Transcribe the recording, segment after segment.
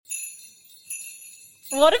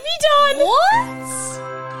What have you done? What?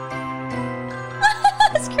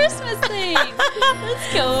 It's Christmas themed.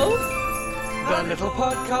 That's cool. The Little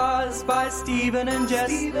Podcast by Stephen and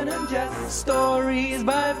Jess. Stories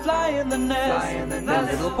by Fly in the Nest. The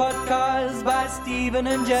Little Podcast by Stephen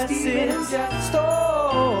and Jess.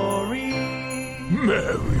 Stories.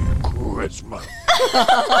 Merry Christmas.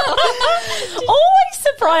 Always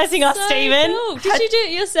surprising us, So Stephen. cool. Did you do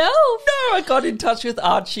it yourself? No, I got in touch with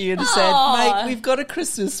Archie and said, Aw. mate, we've got a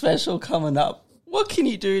Christmas special coming up. What can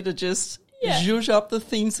you do to just zhuzh up the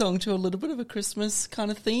theme song to a little bit of a Christmas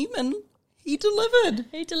kind of theme? And he delivered.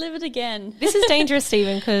 He delivered again. This is dangerous,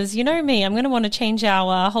 Stephen, because you know me. I'm going to want to change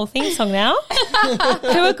our whole theme song now.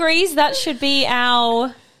 Who agrees that should be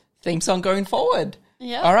our... Theme song going forward.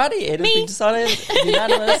 Yep. Alrighty, it has Me. been decided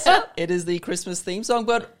unanimous. It is the Christmas theme song.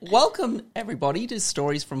 But welcome, everybody, to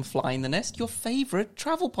Stories from Flying the Nest, your favourite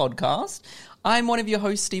travel podcast. I'm one of your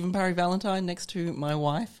hosts, Stephen Parry Valentine, next to my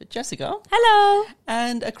wife, Jessica. Hello.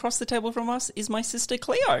 And across the table from us is my sister,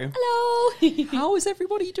 Cleo. Hello. How is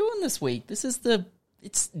everybody doing this week?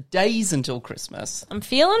 It's days until Christmas. I'm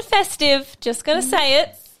feeling festive. Just going to say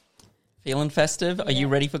it. Feeling festive? Are you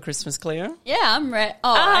ready for Christmas, Cleo? Yeah, I'm ready.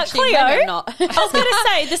 Oh, actually, Cleo, maybe I'm not. I was going to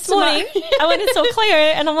say, this morning, I went and saw Cleo,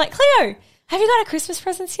 and I'm like, Cleo, have you got our Christmas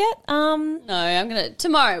presents yet? No, I'm going to...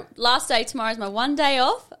 Tomorrow, last day, tomorrow's my one day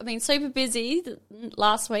off. I've been super busy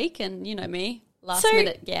last week, and you know me, last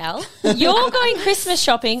minute gal. You're going Christmas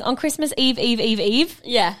shopping on Christmas Eve.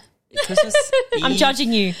 Yeah. Christmas Eve. I'm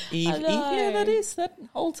judging you. Eve. I know. Yeah, that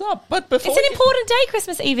holds up. But before It's an important day,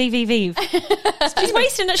 Christmas Eve. She's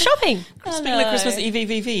wasting it shopping. Speaking of Christmas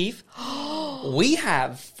Eve, we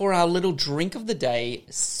have for our little drink of the day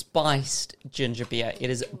spiced ginger beer. It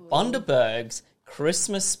is Bundaberg's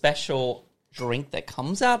Christmas special drink that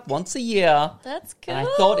comes out once a year. That's cool. And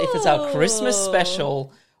I thought if it's our Christmas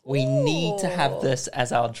special, we need to have this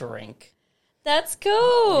as our drink. That's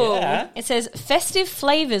cool. Yeah. It says festive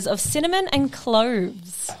flavours of cinnamon and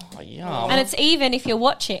cloves. Oh, yum. And it's even, if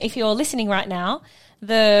you're listening right now,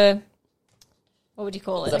 what would you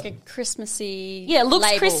call it? Like a Christmassy Yeah, it looks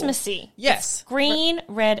label. Christmassy. Yes. Green,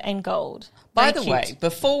 red and gold. By Very the way, cute.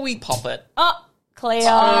 before we pop it, Oh, Cleo. Oh,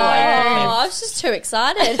 I was just too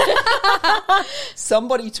excited.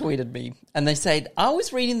 somebody tweeted me and they said, I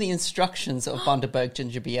was reading the instructions of Bundaberg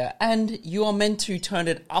ginger beer and you are meant to turn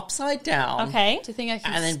it upside down. Okay. Do you think I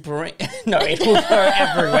can... And then bring... No, it will go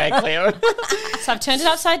everywhere, Cleo. So I've turned it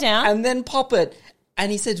upside down. And then pop it.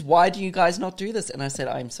 And he said, why do you guys not do this? And I said,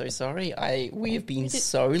 I'm so sorry. We have been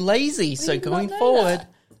so lazy. So did not going know forward, that.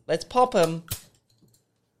 let's pop them.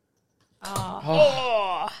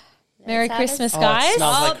 Merry Let's have Christmas, it. guys. It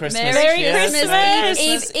smells like Christmas. Merry Yes. Christmas. Merry Eve,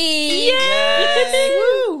 Christmas. Eve. Yay!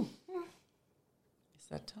 Woo! Is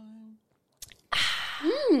that time?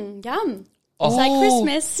 Yum. Oh. It's like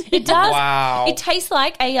Christmas. It does. Wow. It tastes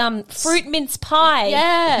like a fruit mince pie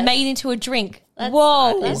Yeah. made into a drink. That's-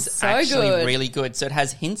 Whoa. that's- It's so actually good. really good. So it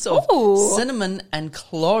has hints of Ooh. cinnamon and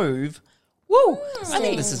clove. Woo! I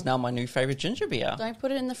think this is now my new favourite ginger beer. Don't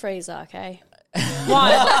put it in the freezer, okay?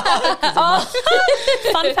 Why?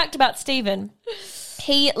 Fun fact about Stephen.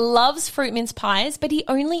 He loves fruit mince pies, but he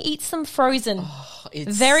only eats them frozen.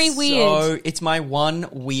 It's Very weird. So, it's my one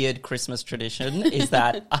weird Christmas tradition is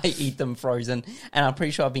that I eat them frozen, and I'm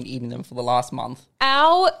pretty sure I've been eating them for the last month.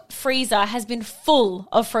 Our freezer has been full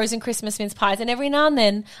of frozen Christmas mince pies, and every now and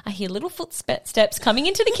then I hear little footsteps coming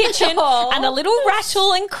into the kitchen Aw. and a little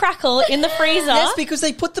rattle and crackle in the freezer. Yes, because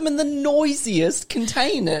they put them in the noisiest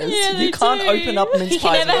containers. Yeah, they you can't do. open up mince He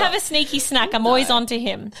can pies. never have a sneaky snack. I'm always on to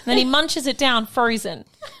him. Then he munches it down frozen.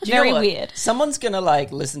 Do you know Very what? weird. Someone's going to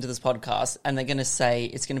listen to this podcast and they're going to say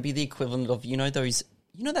it's going to be the equivalent of,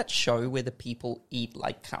 that show where the people eat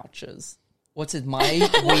like couches? What's it? My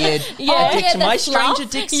weird addiction. the My fluff? strange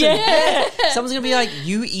addiction. Yeah. Someone's going to be like,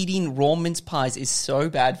 you eating raw mince pies is so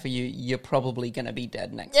bad for you. You're probably going to be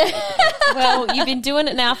dead next week. Well, you've been doing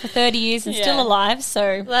it now for 30 years and still Yeah. alive,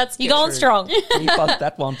 so That's you're good. going strong. We bugged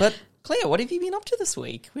that one. But Claire, what have you been up to this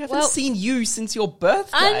week? We haven't Well, seen you since your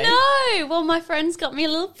birthday. I know. Well, my friends got me a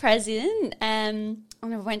little present, and I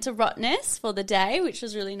went to Rottnest for the day, which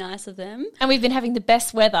was really nice of them. And we've been having the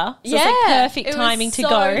best weather. So it's like perfect it was timing to so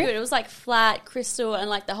go. Good. It was like flat, crystal, and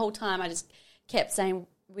like the whole time I just kept saying,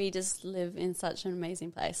 we just live in such an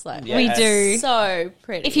amazing place. Like, Yeah. We Yes. do. so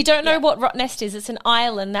pretty. If you don't know what Rottnest is, it's an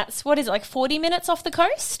island that's, 40 minutes off the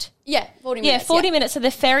coast? 40 minutes. Yeah, 40 minutes. So the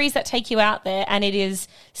ferries that take you out there, and it is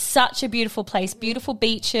such a beautiful place. Beautiful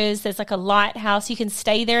beaches. There's like a lighthouse. You can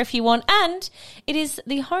stay there if you want. And it is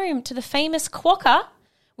the home to the famous quokka,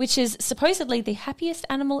 which is supposedly the happiest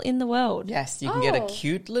animal in the world. Yes, you can get a Oh.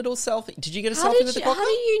 cute little selfie. Did you get a How selfie with the how do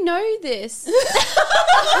crocodile? you know this?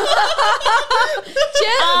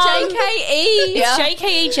 JKE. It's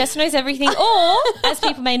JKE, Jess knows everything, or, as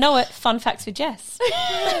people may know it, Fun Facts with Jess.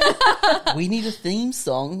 We need a theme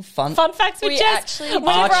song. Fun Facts with We Jess. actually-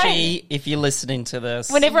 Archie, if you're listening to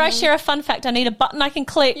this. Whenever I share a fun fact, I need a button I can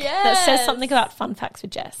click that says Yes. something about Fun Facts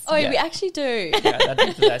with Jess. Oh, Yeah. we actually do. Yeah, that'd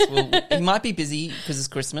be the best. Well, he might be busy because it's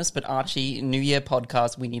Christmas, but Archie, New Year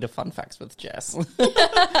podcast, we need a fun facts with Jess.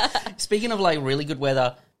 Speaking of like really good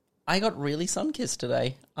weather, I got really sun-kissed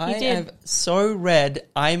today. I did. have so red.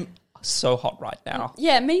 I'm so hot right now.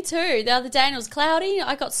 Yeah, me too. The other day and it was cloudy.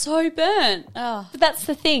 I got so burnt. Oh. But that's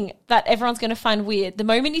the thing that everyone's going to find weird. The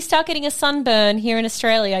moment you start getting a sunburn here in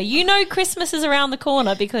Australia, you know Christmas is around the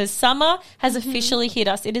corner because summer has officially hit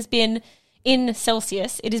us. It has been in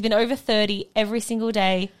Celsius. It has been over 30 every single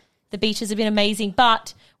day. The beaches have been amazing,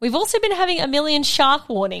 but we've also been having a million shark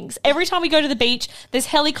warnings. Every time we go to the beach, there's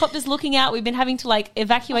helicopters looking out. We've been having to like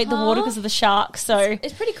evacuate the water because of the sharks. So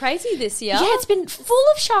It's pretty crazy this year. yeah, it's been full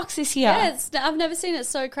of sharks this year. Yeah, I've never seen it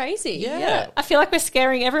so crazy. Yeah. I feel like we're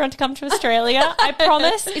scaring everyone to come to Australia. I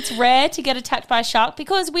promise it's rare to get attacked by a shark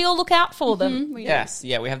because we all look out for them. Yes,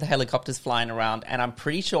 yeah, we have the helicopters flying around, and I'm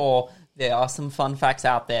pretty sure there are some fun facts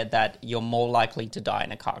out there that you're more likely to die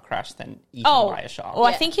in a car crash than eaten by a shark. Well,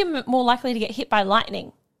 I think you're more likely to get hit by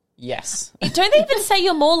lightning. Yes. Don't they even say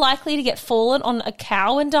you're more likely to get fallen on a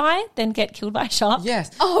cow and die than get killed by a shark?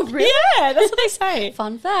 Yes. Oh, really? Yeah, that's what they say.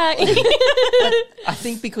 Fun fact. I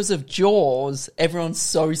think because of Jaws, everyone's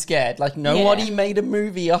so scared. Like, nobody made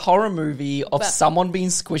a horror movie of someone being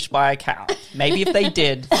squished by a cow. Maybe if they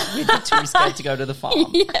did, we'd be too scared to go to the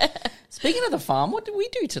farm. Speaking of the farm, what did we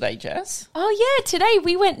do today, Jess? Oh, yeah, today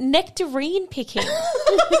we went nectarine picking.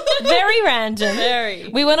 Very random. Very.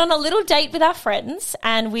 We went on a little date with our friends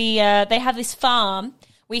and they have this farm.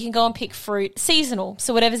 We can go and pick fruit, seasonal.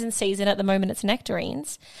 So whatever's in season at the moment, it's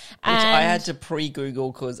nectarines. Which I had to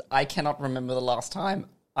pre-Google because I cannot remember the last time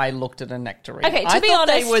I looked at a nectarine. Okay, to I be thought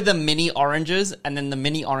honest- they were the mini oranges, and then the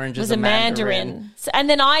mini oranges was are a mandarin. So, and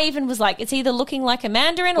then I even was like, it's either looking like a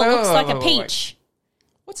mandarin or Wait, looks wait, like wait, a wait, wait. peach.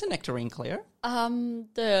 What's a nectarine, Claire? I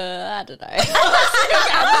don't know.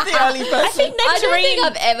 I'm the only person. I think I don't nectarine. think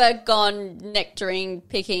I've ever gone nectarine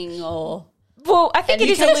picking or... Well, I think And it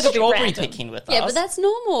you is a came little bit strawberry random. picking with us. Yeah, but that's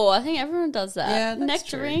normal. I think everyone does that. Yeah, that's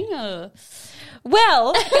nectarine.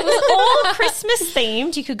 Well, it was all Christmas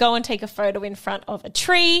themed. You could go and take a photo in front of a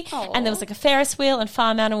tree, and there was like a Ferris wheel and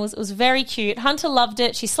farm animals. It was very cute. Hunter loved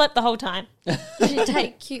it. She slept the whole time. Did you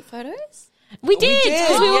take cute photos? We did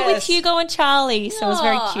because we were with yes. Hugo and Charlie, so it was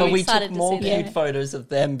very Aw. cute. But we excited took to more see cute that. photos of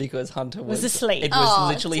them because Hunter was asleep. It was Aw,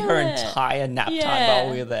 literally her damn it. entire nap time Yeah.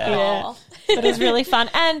 while we were there. Yeah. Aw. But it was really fun.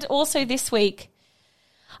 And also this week,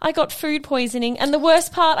 I got food poisoning. And the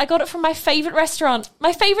worst part, I got it from my favourite restaurant,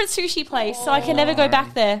 my favourite sushi place. So I can never go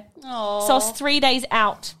back there. Oh. So I was 3 days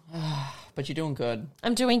out. But you're doing good.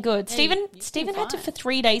 I'm doing good. Stephen had to, fine. for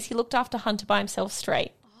 3 days, he looked after Hunter by himself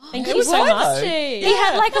straight. Thank It you was so fun, much. though. He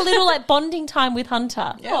had like a little like bonding time with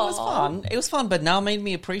Hunter. Yeah, it was fun. It was fun, but now made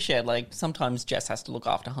me appreciate, like, sometimes Jess has to look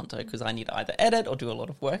after Hunter because I need to either edit or do a lot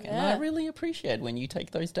of work. And I really appreciate when you take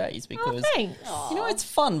those days because, thanks. you know, it's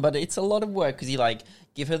fun, but it's a lot of work because you, like,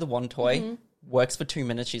 give her the one toy, works for 2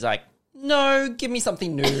 minutes, she's like, no, give me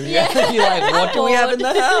something new. You're like, what do we have in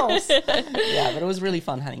the house? Yeah, but it was really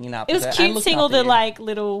fun hanging out It with was her and cute looking seeing all after the you. like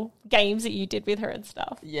little games that you did with her and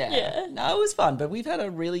stuff. Yeah. No, it was fun, but we've had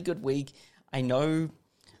a really good week. I know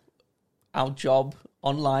our job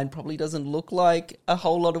online probably doesn't look like a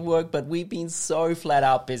whole lot of work, but we've been so flat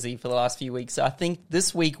out busy for the last few weeks. So I think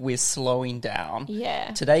this week we're slowing down.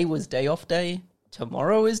 Yeah. Today was day off day.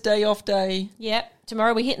 Tomorrow is day off day. Yep.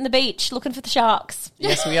 Tomorrow we're hitting the beach looking for the sharks.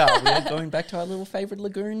 Yes, we are. We are going back to our little favourite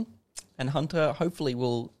lagoon. And Hunter hopefully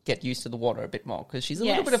will get used to the water a bit more because she's a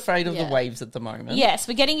little Yes. bit afraid of Yeah. the waves at the moment. Yes,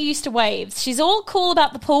 we're getting used to waves. She's all cool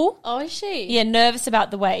about the pool. Oh, is she? Yeah, nervous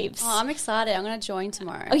about the waves. Oh, I'm excited. I'm going to join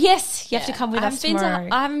tomorrow. Oh, yes, you have to Yeah. come with I us haven't been tomorrow.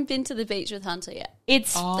 I haven't been to the beach with Hunter yet.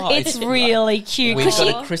 It's Oh, it's it's- really cute. We've 'cause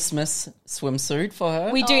she- got a Christmas swimsuit for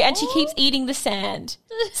her. we do, and she keeps eating the sand.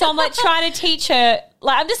 So I'm like trying to teach her,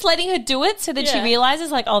 like I'm just letting her do it so that she Yeah.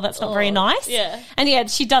 realizes like, oh, that's not very nice. yeah. And yeah,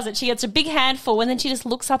 she does it. She gets a big handful and then she just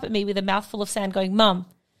looks up at me with a mouthful of sand going, Mum,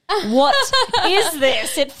 what is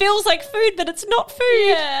this? It feels like food, but it's not food.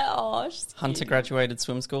 Yeah. Oh, Hunter graduated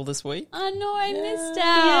swim school this week. I know I missed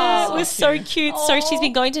Yeah, out. it was so cute. So she's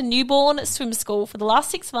been going to newborn swim school for the last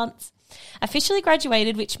 6 months. Officially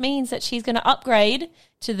graduated, which means that she's going to upgrade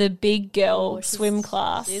to the big girl swim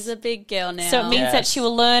class. She's a big girl now. So it means that Yes. she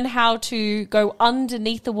will learn how to go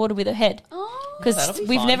underneath the water with her head. Oh. because that'll be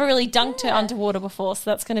we've fun. never really dunked her underwater before, so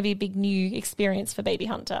that's going to be a big new experience for Baby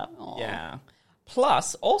Hunter. Yeah.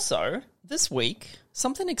 Plus, also, this week,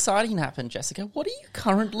 something exciting happened, Jessica. What are you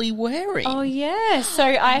currently wearing? Oh, yeah. So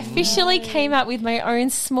I officially came out with my own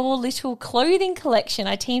small little clothing collection.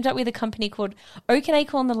 I teamed up with a company called Oak and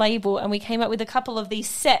Acorn, the label, and we came up with a couple of these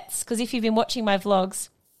sets, because if you've been watching my vlogs,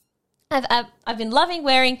 I've been loving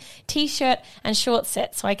wearing T-shirt and short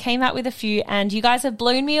sets, so I came out with a few, and you guys have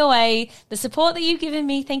blown me away. The support that you've given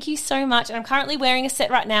me, thank you so much. And I'm currently wearing a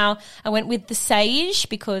set right now. I went with the sage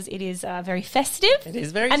because it is very festive. It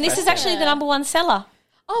is very And this is festive. actually the number one seller.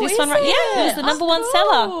 Oh, This is one right, it? yeah, it was the number one cool.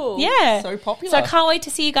 seller. Yeah, So popular. So I can't wait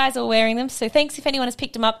to see you guys all wearing them. So thanks if anyone has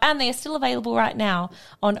picked them up, and they are still available right now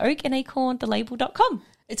on oakandacornthelabel.com.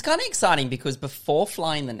 It's kind of exciting because before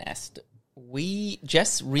Flying the Nest,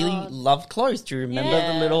 Jess really loved clothes. Do you remember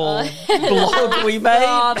the little blog we made?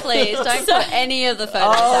 Oh, please don't put any of the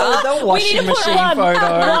photos Oh, up. the We need washing to put machine one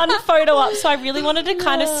photo. up. So I really wanted to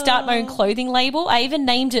kind of start my own clothing label. I even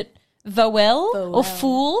named it Voel or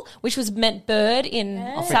Fool, which was meant bird in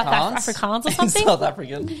South Afrikaans or something. South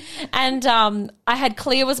African. And I had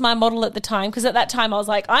Clea was my model at the time, because at that time I was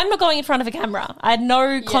like, I'm not going in front of a camera. I had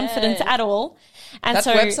no confidence at all. And That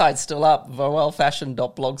so website's still up,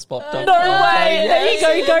 voelfashion.blogspot.com. no way. There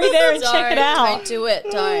you go. Go there and check it out. Don't do it.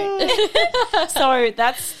 Don't. So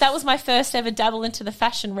that was my first ever dabble into the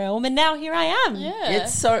fashion realm, and now here I am. Yeah.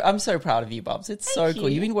 I'm so proud of you, Bubs. It's so cool.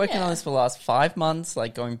 You've been working on this for the last 5 months,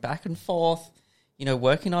 like going back and forth,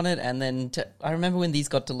 working on it. And then I remember when these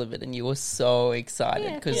got delivered and you were so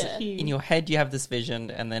excited because in your head you have this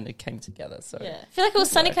vision and then it came together. So I feel like it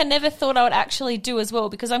was something I never thought I would actually do as well,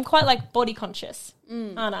 because I'm quite like body conscious,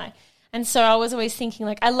 aren't I? And so I was always thinking,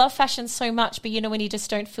 like, I love fashion so much, but when you just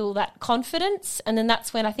don't feel that confidence. And then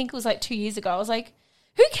that's when I think it was like 2 years ago, I was like,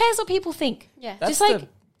 who cares what people think? Yeah. that's just the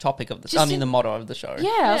topic of the motto of the show.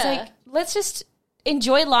 I was like, let's just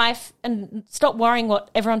enjoy life and stop worrying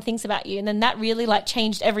what everyone thinks about you. And then that really like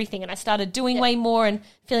changed everything. And I started doing way more and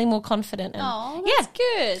feeling more confident. And That's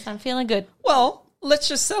good. I'm feeling good. Well, let's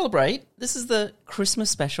just celebrate. This is the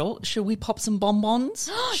Christmas special. Should we pop some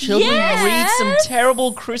bonbons? Should we read some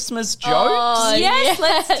terrible Christmas jokes? Oh, Yes,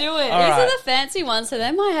 let's do it. These right. are the fancy ones, so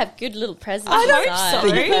they might have good little presents. I hope inside. so. I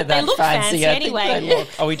think they're They that look fancy I think anyway. they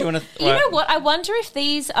look- Are we doing a... You know what? I wonder if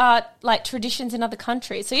these are like traditions in other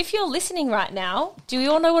countries. So if you're listening right now, do we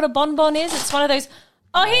all know what a bonbon is? It's one of those.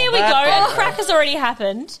 Oh, here we go. that A cracker's already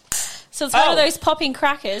happened. So it's one of those popping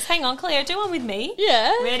crackers. Hang on, Cleo, do one with me.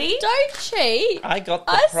 Yeah. Ready? Don't cheat. I got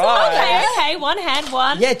the I saw prize. Okay. One hand,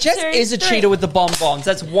 one. Yeah, Jess 2, is a 3. cheater with the bonbons.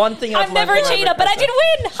 That's one thing I've I'm never a learned from cheater, but I did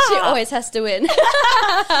win. She Ha. always has to win.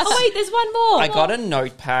 Oh wait, there's one more. I got a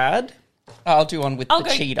notepad. I'll do one with the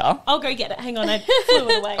cheater. I'll go get it. Hang on, I flew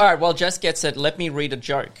it away. All right, well, Jess gets it. Let me read a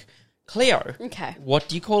joke. Cleo, Okay. what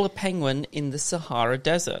do you call a penguin in the Sahara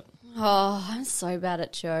Desert? Oh, I'm so bad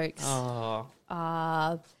at jokes. Oh,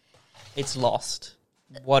 I it's lost.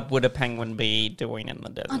 What would a penguin be doing in the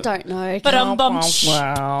desert? don't know. But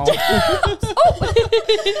Wow.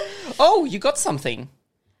 Oh, you got something.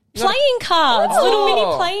 playing cards, little mini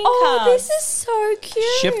playing cards. this is so cute.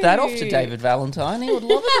 Ship that off to David Valentine. He would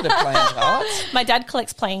love a bit of playing cards. My dad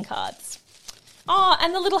collects playing cards. Oh,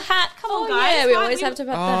 and the little hat. Come on, guys. Yeah, we Why always we- have to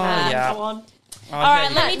put the Oh, hat. yeah. Come on. Oh, All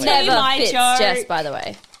right, let me tell you Never my fits joke. Jess, by the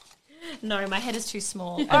way. No, my head is too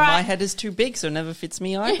small. And All my right, head is too big, so it never fits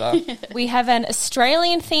me either. we have an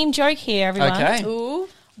Australian themed joke here, everyone. Okay. Ooh,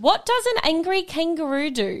 What does an angry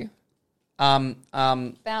kangaroo do?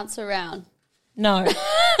 bounce around. No.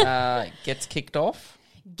 Gets kicked off.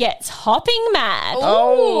 Gets hopping mad.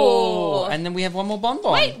 Oh, and then we have one more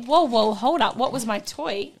bonbon. Wait, whoa, hold up. What was my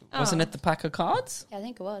toy? Wasn't it the pack of cards? Yeah, I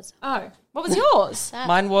think it was. Oh, what was yours?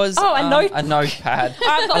 Mine was a notepad. a notepad.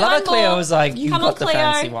 I've got I love one how Cleo more. was like, you Come got on, the Cleo.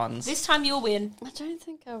 fancy ones. This time you'll win. I don't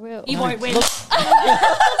think I will. You won't win. Look,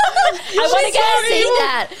 I want to Can't get see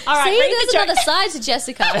that. All right, see, read the there's joke. another side to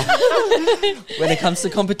Jessica. when it comes to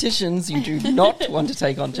competitions, you do not want to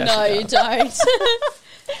take on Jessica. No, you don't.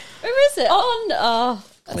 Where is it? Oh,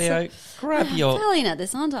 Cleo, grab your... failing at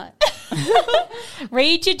this, aren't I?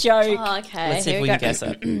 Read your joke. Oh, okay. Let's see if here we go. can guess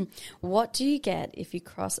it. What do you get if you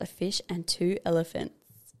cross a fish and 2 elephants?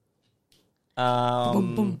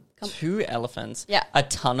 2 elephants. Yeah. A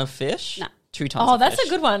ton of fish. No. 2 tons Oh, of that's fish. a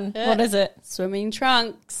good one. What is it? Swimming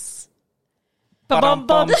trunks.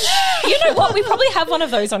 Ba-bum-bum. You know what? We probably have one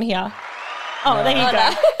of those on here. Oh, there you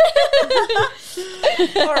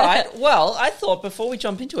go. All right. Well, I thought before we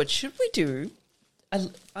jump into it, should we do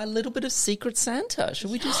a little bit of Secret Santa?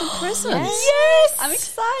 Should we do some presents? Yes. I'm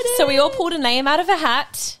excited. So we all pulled a name out of a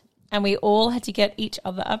hat. and we all had to get each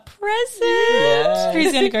other a present. Yes.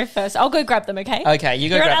 Who's going to go first? I'll go grab them, okay? Okay, you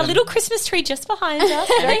go They're grab at our them. little Christmas tree just behind us.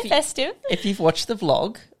 Very if you- festive. If you've watched the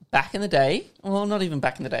vlog back in the day, well, not even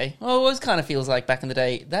back in the day, well, it always kind of feels like back in the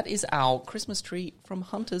day, that is our Christmas tree from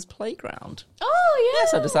Hunter's Playground. Oh, yeah.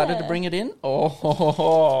 Yes, I decided to bring it in.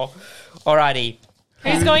 Oh, alrighty.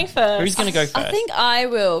 Who's going first? Who's going to go first? I think I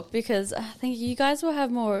will, because I think you guys will have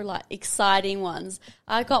more like exciting ones.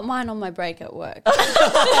 I got mine on my break at work.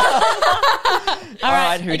 All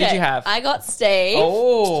right, who did Okay, you have? I got Steve.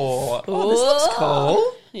 Oh, this looks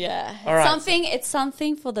cool. Yeah. All right. It's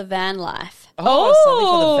something for the van life. Oh, something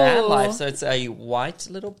for the van Oh. life. So it's a white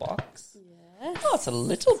little box. Yes. Oh, it's a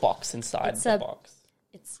little box inside It's the a- box.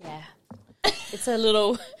 It's a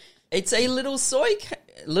little It's a little soy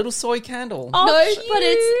candle. Oh, no, cute. but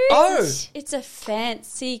Oh. it's a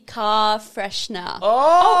fancy car freshener.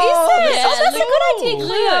 Oh, is it? yeah, Oh, that's a look- good idea, look.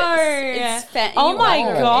 Cleo. It's Oh my you-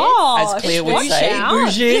 god! as Cleo would Watch say, out.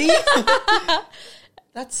 bougie.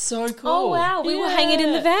 That's so cool. Oh wow, we will hang it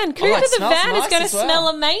in the van. Oh, Cooper, it the smells van is nice going to as well. smell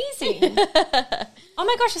amazing. Oh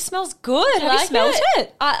my gosh, it smells good. Have you Like smelled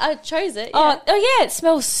it? I chose it. Oh, Yeah. yeah, it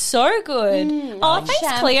smells so good. Oh,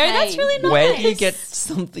 thanks, Cleo. That's champagne. really nice. Where do you get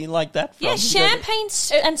something like that from? Yeah, You go to- champagne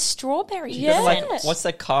and strawberries. you go to, Yeah. like, what's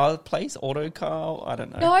that car place? Auto car? I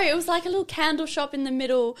don't know. No, it was like a little candle shop in the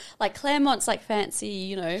middle. Like Claremont's like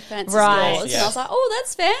fancy, fancy Right. stores. Yeah. And I was like, oh,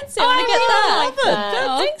 that's fancy. Oh, I want to get that. love that.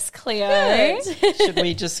 Oh, Thanks, Cleo. Should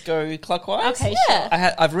we just go clockwise? Okay,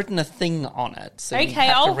 Yeah. I've written a thing on it. So you Okay,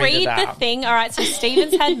 have to I'll read read it the out. thing. All right, so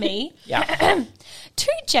Stephen's had me. Yeah. To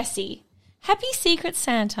Jessie, happy Secret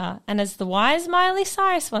Santa. And as the wise Miley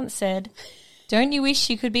Cyrus once said, don't you wish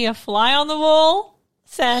you could be a fly on the wall?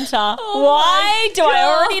 Santa. Why do I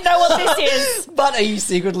already know what this is? But are you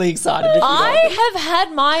secretly excited? If you don't? I have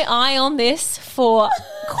had my eye on this for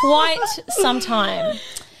quite some time.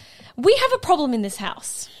 We have a problem in this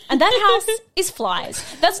house. And that house is flies.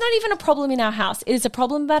 That's not even a problem in our house. It is a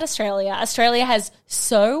problem about Australia. Australia has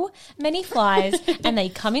so many flies and they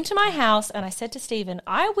come into my house and I said to Stephen,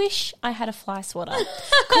 I wish I had a fly swatter.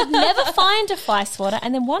 Could never find a fly swatter.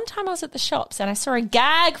 And then one time I was at the shops and I saw a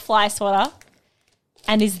gag fly swatter.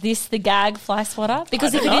 And is this the gag fly swatter?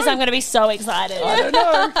 Because if it is, I'm going to be so excited. I don't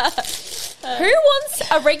know. Who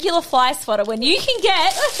wants a regular fly swatter when you can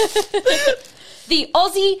get the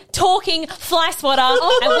Aussie talking fly swatter?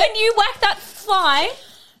 And when you whack that fly,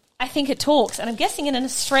 I think it talks. And I'm guessing in an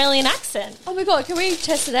Australian accent. Oh my God, can we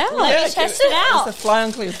test it out? Let me test it out. It's the fly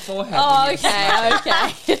on Cleo's forehead. Oh, when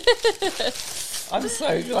you- okay. I'm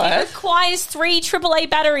so glad. Requires 3 AAA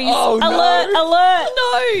batteries. Oh, no. Alert.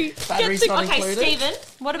 No. Batteries not Okay, included. Stephen,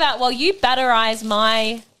 what about while you batterize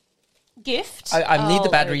my gift? I need the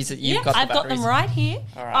Oh, batteries that you've got. The I've got batteries. them right here.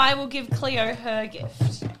 All right. I will give Cleo her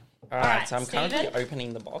gift. All right, right, so I'm currently Stephen.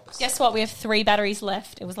 opening the box. Guess what? We have 3 batteries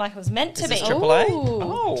left. It was like it was meant to Is be. this AAA? Ooh.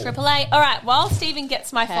 Oh, AAA. All right, while Stephen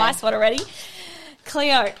gets my fly swatter ready,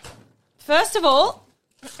 Cleo, first of all,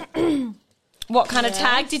 what kind of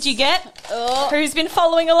tag did you get? Oh. Who's been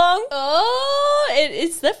following along? Oh,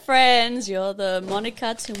 it's the friends. You're the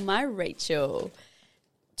Monica to my Rachel.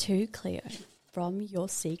 To Cleo from your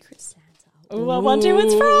Secret Santa. Ooh, I wonder who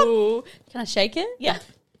it's from. Ooh. Can I shake it? Yeah.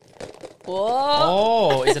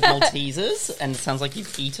 Whoa. Oh, is it Maltesers? And it sounds like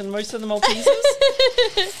you've eaten most of the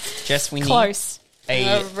Maltesers. Jess, we need Close.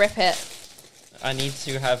 a. Rip it. I need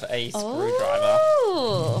to have a screwdriver.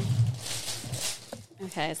 Oh.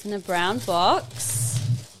 Okay, it's in a brown box.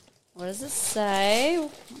 What does it say?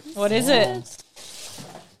 What is it?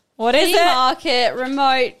 What is Flea it? Market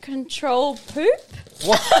remote control poop.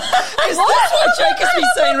 What? Is that why Jake has been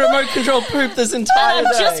saying remote control poop this entire I'm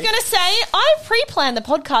day? just going to say I pre-planned the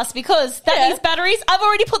podcast because that needs batteries. I've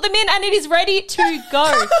already put them in and it is ready to go.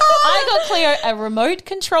 I got Cleo a remote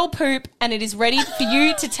control poop and it is ready for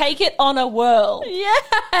you to take it on a whirl.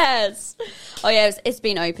 Yes. Oh yeah, it's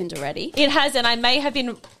been opened already. It has, and I may have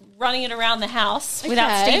been running it around the house without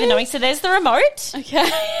Okay. Stephen knowing. So there's the remote. Okay.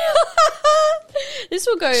 This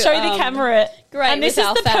will go. Show the camera it. Great And this with is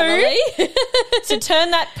our the family. poo. So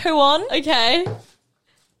turn that poo on. Okay.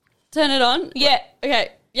 Turn it on. Yeah.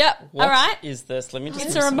 Okay. Yep. What all right. is this? Let me just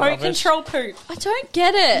It's do a some remote rubbish. control poop. I don't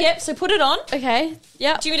get it. Yep. So put it on. Okay.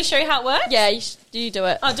 Yep. Do you want me to show you how it works? Yeah. You do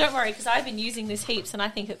it. Oh, don't worry, because I've been using this heaps and I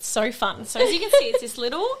think it's so fun. So as you can see, it's this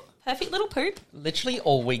little, perfect little poop. Literally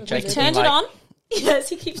all week, Jake has been Turned like, it on. Yes,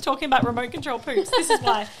 he keeps talking about remote control poops. This is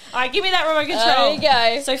why. All right, give me that remote control.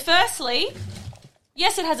 There you go. So firstly,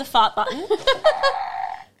 yes, it has a fart button.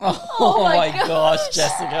 Oh my gosh,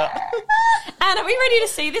 Jessica. And are we ready to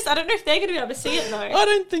see this? I don't know if they're going to be able to see it though. I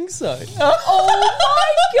don't think so. Oh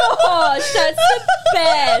my gosh, that's the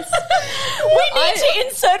best. We need to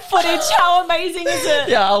insert footage. How amazing is it?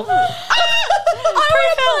 Yeah, I want to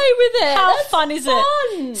play with it. How That's fun is fun.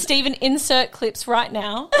 it? Stephen, insert clips right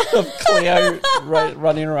now. of Cleo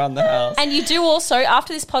running around the house. And you do also,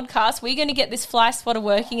 after this podcast, we're going to get this fly swatter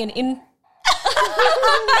working and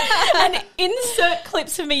and insert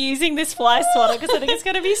clips of me using this fly swatter because I think it's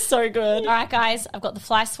going to be so good. All right, guys, I've got the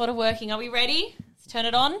fly swatter working. Are we ready? Let's turn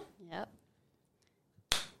it on. Yep.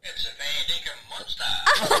 It's a Van Dickham monster.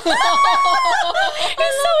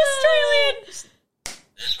 It's so Australian.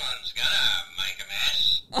 This one's gonna make a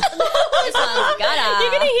mess. This one's gotta.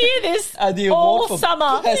 You're going to hear this The all award for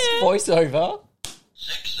summer. best voiceover.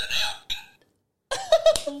 6 it out.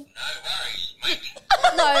 No worries, mate.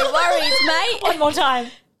 No worries, mate. One more time.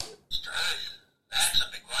 Struth, that's a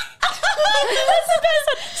big one. That's the best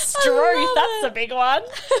one. Struth, that's the big one.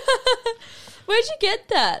 Where'd you get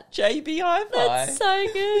that? JB Hi-Fi. That's so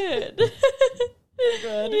good.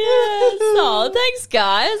 Good. Yes. Oh, thanks,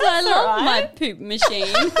 guys. I love all my right. poop machine.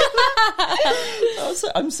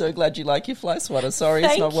 I'm so glad you like your fly swatter. Sorry,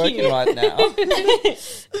 Thank it's not working you. right now.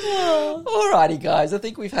 Alrighty, guys. I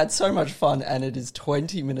think we've had so much fun, and it is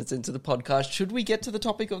 20 minutes into the podcast. Should we get to the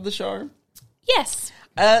topic of the show? Yes.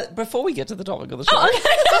 Before we get to the topic of the show,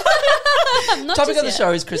 Not topic just of the yet.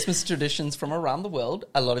 show is Christmas traditions from around the world.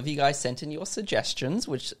 A lot of you guys sent in your suggestions,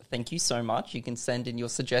 which thank you so much. You can send in your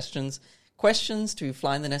suggestions, questions to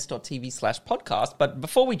flyinthenest.tv/podcast. But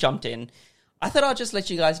before we jumped in, I thought I'd just let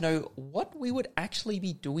you guys know what we would actually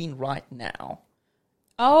be doing right now.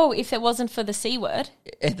 Oh, if it wasn't for the C word.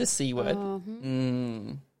 The C word.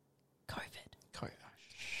 COVID.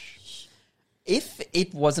 If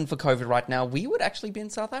it wasn't for COVID right now, we would actually be in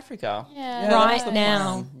South Africa. Yeah. Right that's the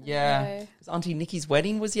now. plan. Yeah. Okay. 'Cause Auntie Nikki's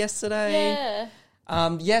wedding was yesterday.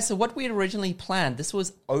 Yeah. So what we had originally planned, this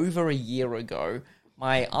was over a year ago.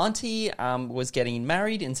 My auntie was getting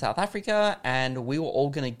married in South Africa, and we were all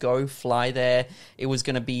going to go fly there. It was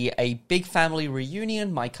going to be a big family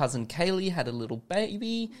reunion. My cousin Kaylee had a little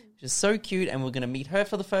baby, which is so cute, and we're going to meet her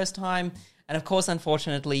for the first time. And of course,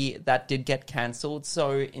 unfortunately, that did get cancelled.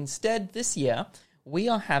 So instead, this year, we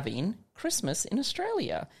are having Christmas in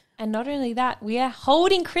Australia. And not only that, we are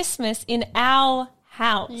holding Christmas in our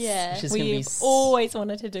house. Yeah. Which is going to be We've always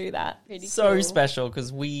wanted to do that. Pretty so cool. special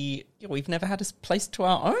because we've never had a place to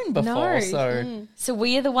our own before. No. So So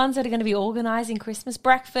we are the ones that are going to be organising Christmas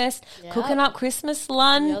breakfast, cooking up Christmas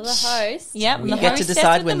lunch. You're the host. Yep. we the get to hostess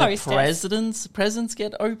decide with when the mostess. presents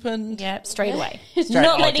get opened. Yep, straight away. Straight-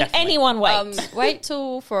 Not oh, letting definitely. anyone wait. Wait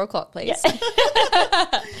till 4 o'clock, please.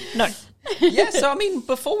 No. Yeah, so I mean,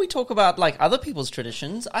 before we talk about like other people's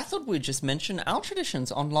traditions, I thought we'd just mention our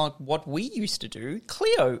traditions on like what we used to do.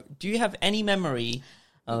 Cleo, do you have any memory?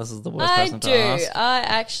 Oh, this is the worst I person do. to ask. I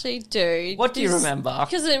actually do. What do you remember?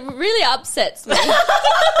 Because it really upsets me.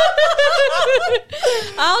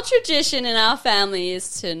 Our tradition in our family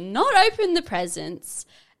is to not open the presents,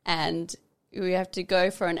 and we have to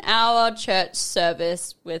go for an hour church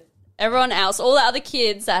service with everyone else, all the other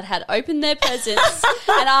kids that had opened their presents,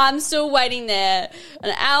 and I'm still waiting there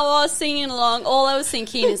an hour singing along. All I was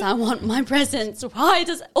thinking is, I want my presents. Why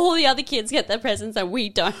does all the other kids get their presents and we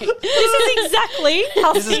don't? This is exactly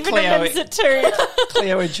how This is Stephen Cleo. remembers it too.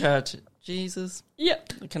 Cleo in church. Jesus,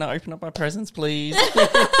 Yep. can I open up my presents, please?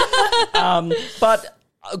 But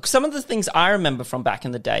some of the things I remember from back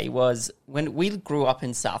in the day was when we grew up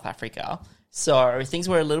in South Africa. So things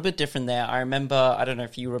were a little bit different there. I remember, I don't know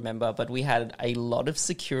if you remember, but we had a lot of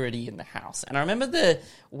security in the house. And I remember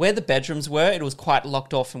where the bedrooms were, it was quite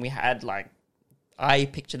locked off, and we had like, I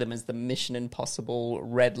picture them as the Mission Impossible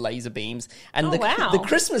red laser beams. And wow. the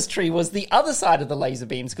Christmas tree was the other side of the laser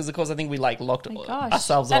beams because, of course, I think we like locked Gosh.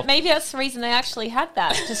 ourselves off. Maybe that's the reason they actually had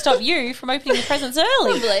that, to stop you from opening the presents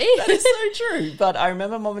early. That is so true. But I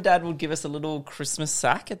remember Mom and Dad would give us a little Christmas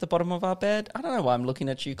sack at the bottom of our bed. I don't know why I'm looking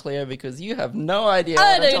at you, Cleo, because you have no idea. I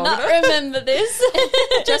what I'm do talking not about. remember this.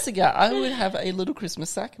 Jessica, I would have a little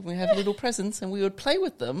Christmas sack and we have little presents and we would play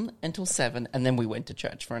with them until 7 and then we went to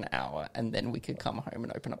church for an hour and then we could come home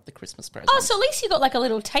and open up the Christmas presents. Oh, so at least you got like a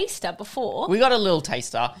little taster before. We got a little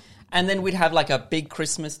taster, and then we'd have like a big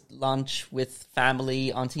Christmas lunch with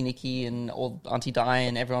family, Auntie Nikki and Auntie Di,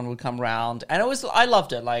 and everyone would come round. And I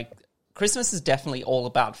loved it. Like, Christmas is definitely all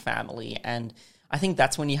about family, and I think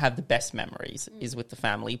that's when you have the best memories is with the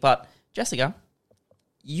family. But Jessica,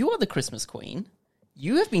 you are the Christmas queen.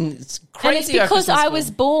 You have been crazy. And it's because I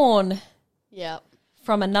was born Yep.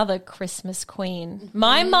 from another Christmas queen.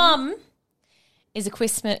 My mum is a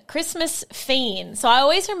Christmas fiend. So I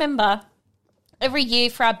always remember every year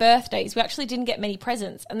for our birthdays, we actually didn't get many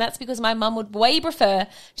presents. And that's because my mum would way prefer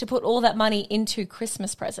to put all that money into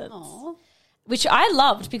Christmas presents. Aw. which I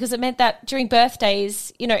loved because it meant that during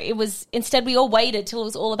birthdays, you know, it was instead we all waited till it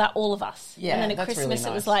was all about all of us. Yeah, and then at that's Christmas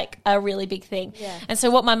really it was nice. like a really big thing. Yeah. And so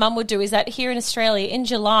what my mum would do is that here in Australia in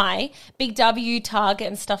July, Big W, Target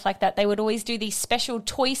and stuff like that, they would always do these special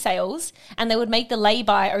toy sales and they would make the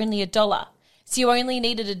lay-by only $1. So you only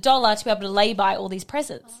needed $1 to be able to lay-by all these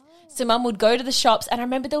presents. So mum would go to the shops and I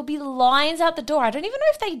remember there would be lines out the door. I don't even know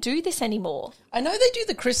if they do this anymore. I know they do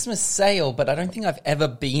the Christmas sale, but I don't think I've ever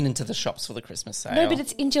been into the shops for the Christmas sale. No, but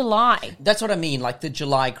it's in July. That's what I mean, like the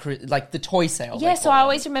July, like the toy sale. Yeah, they so call I it.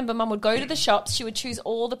 always remember mum would go to the shops, she would choose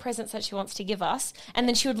all the presents that she wants to give us, and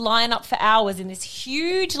then she would line up for hours in this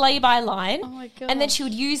huge lay-by line. Oh my and then gosh. she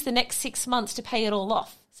would use the next 6 months to pay it all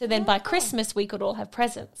off. So then by Christmas we could all have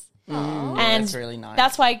presents. And that's really nice.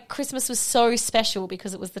 That's why Christmas was so special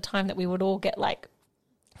because it was the time that we would all get like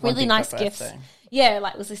One really big nice birthday. gifts. Yeah,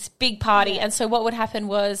 like it was this big party. And so what would happen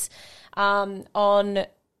was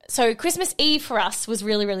so Christmas Eve for us was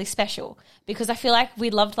really, really special because I feel like we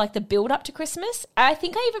loved like the build up to Christmas. I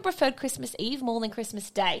think I even preferred Christmas Eve more than Christmas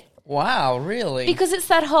Day Wow, really? because it's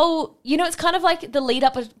that whole, you know, it's kind of like the lead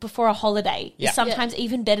up before a holiday Yeah. is sometimes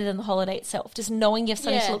even better than the holiday itself, just knowing you have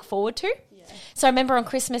something to Yeah. look forward to. So I remember on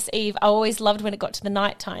Christmas Eve, I always loved when it got to the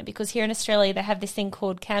night time because here in Australia they have this thing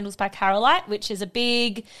called Candles by Carolite, which is a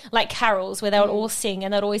big, like carols where they would all sing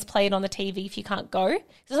and they'd always play it on the TV if you can't go.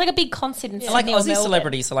 It's like a big concert in Sydney like or Aussie Melbourne.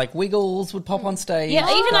 celebrities, so like Wiggles would pop on stage. Yeah,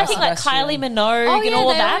 even I think like Kylie Minogue Oh, and yeah, all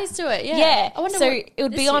of they that. always do it, yeah. Yeah. I wonder so what it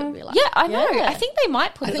would this be year on. would be like. Yeah, I know. Yeah. I think they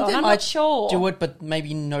might put I it think on. they I'm might not sure. do it, but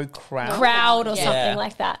maybe no crowd. Crowd or Yeah. something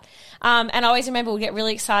like that. And I always remember we'd get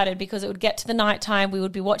really excited because it would get to the nighttime. We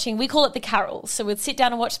would be watching, we call it the carols. So we'd sit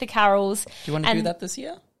down and watch the carols. Do you want to do that this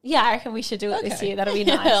year? Yeah, I reckon we should do it this Okay. year. That'll be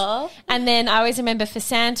nice. Yeah. And then I always remember for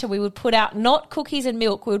Santa, we would put out not cookies and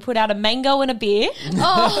milk. We would put out a mango and a beer.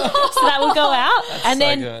 Oh, So that would go out. And so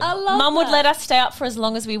then good. I love Mum would that. let us stay up for as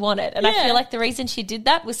long as we wanted. And I Yeah. feel like the reason she did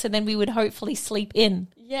that was so then we would hopefully sleep in.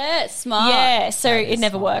 yeah, smart. Yeah, so That it is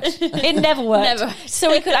never smart. worked. It never worked. Never. So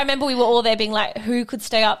we could. I remember we were all there being like, who could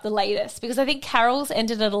stay up the latest? Because I think carols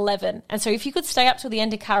ended at 11, and so if you could stay up till the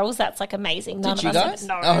end of carols, that's like amazing. None Did of you us guys?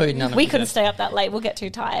 No, Oh, none of we you couldn't did. stay up that late. We'll get too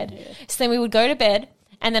tired. So then we would go to bed.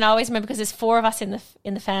 And then I always remember because there's 4 of us in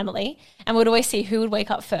the family, and we'd always see who would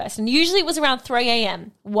wake up first. And usually it was around 3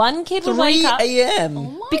 a.m. One kid would 3 wake up.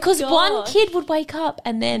 a.m. Because gosh. one kid would wake up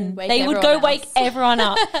and then Wake they would everyone go wake else. everyone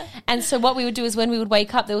up. And so what we would do is when we would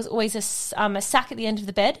wake up, there was always a sack at the end of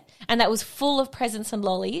the bed, and that was full of presents and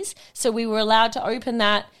lollies. So we were allowed to open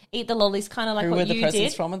that, eat the lollies, kind of like Who were what the you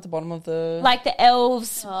presents did. from at the bottom of the... Like the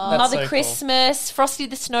elves, Mother so cool. Christmas, Frosty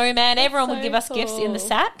the Snowman, everyone would so give us gifts in the cool.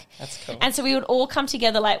 sack. That's cool. And so we would all come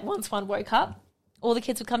together, like once one woke up, all the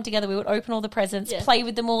kids would come together, we would open all the presents, Yeah. play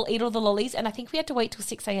with them all, eat all the lollies, and I think we had to wait till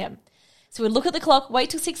 6 a.m. So we'd look at the clock, wait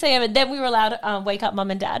till 6 a.m, and then we were allowed to wake up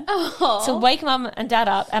mum and dad. Oh. So wake mum and dad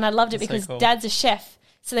up, and I loved it That's so because cool. dad's a chef.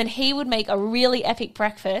 So then he would make a really epic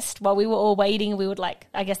breakfast while we were all waiting. We would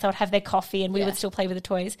I guess they would have their coffee and we Yeah. would still play with the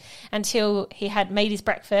toys until he had made his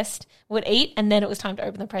breakfast, would eat, and then it was time to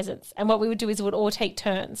open the presents. And what we would do is we would all take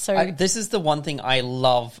turns. So This is the one thing I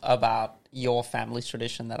love about your family's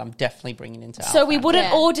tradition that I'm definitely bringing into our So we family. wouldn't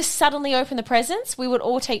Yeah. all just suddenly open the presents. We would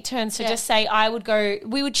all take turns. So Yeah. just say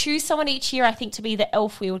we would choose someone each year, I think, to be the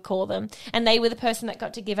elf, we would call them. And they were the person that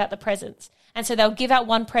got to give out the presents. And so they'll give out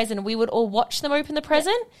one present and we would all watch them open the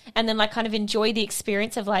present and then like kind of enjoy the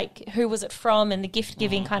experience of like who was it from and the gift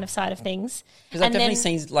giving kind of side of things. Because I've And definitely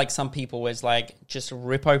then- seen like some people where it's like just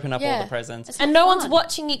rip open up all Yeah. the presents. It's and no fun. one's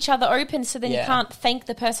watching each other open, so then you Yeah. can't thank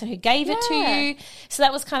the person who gave it to Yeah. you. So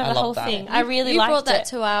that was kind of I the love whole that. thing. I really you liked brought that it.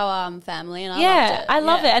 to our family, and I Yeah, loved it. I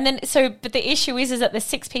love Yeah. it. And then but the issue is that there's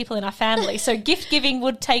 6 people in our family, so gift giving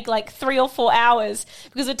would take like 3 or 4 hours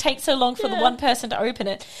because it would take so long for the Yeah. one person to open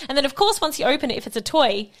it. And then of course once you open it, if it's a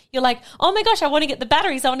toy, you're like, oh my gosh, I want to get the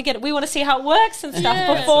batteries. I want to get it. We want to see how it works and stuff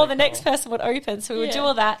Yeah. before So the next person would open. So we would do Yeah.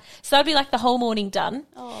 all that. So that'd be like the whole morning done.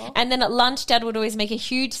 Aw. And then at lunch, Dad would always make a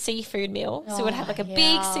huge seafood meal. So we'd have like a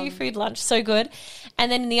big yum. seafood lunch, so good.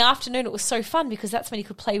 And then in the afternoon, it was so fun because that's when you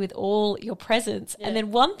could play with all your presents. And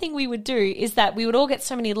then one thing we would do is that we would all get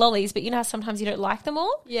so many lollies, but you know how sometimes you don't like them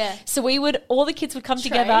all? Yeah. So all the kids would come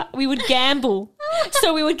together, we would gamble.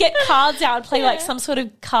 So we would get cards out and play like some sort of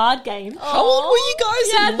card game. How old were you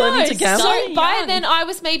guys? Yeah, and learning no, to gamble? So by young. then I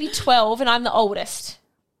was maybe 12 and I'm the oldest.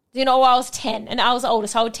 You know, I was 10 and I was the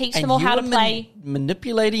oldest. I would teach them all how to play.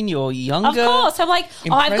 manipulating your younger. Of course, I'm like,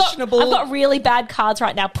 I've impressionable- got really bad cards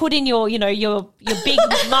right now. Put in your big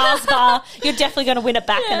Mars bar. You're definitely going to win it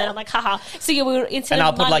back. And then I'm like, haha. So you will instead And of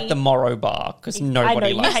I'll put money, like the Morrow bar because nobody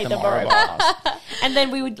you likes hate the the Morrow Morrow bars. and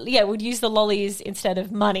then we'd use the lollies instead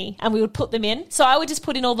of money, and we would put them in. So I would just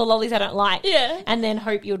put in all the lollies I don't like, and then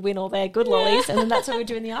hope you would win all their good lollies, and then that's what we'd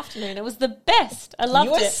do in the afternoon. It was the best. I loved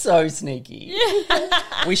You are it. so sneaky.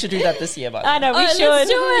 We should do that this year, by the way. I know we should. Let's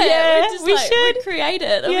do it. Yeah, Just, we should. recreate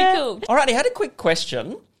it. That'd Yeah. be cool. All right, I had a quick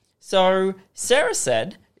question. So Sarah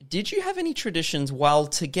said, did you have any traditions while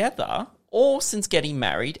together or since getting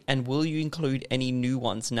married? And will you include any new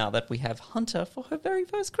ones now that we have Hunter for her very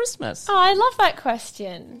first Christmas? Oh, I love that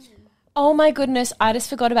question. Oh my goodness, I just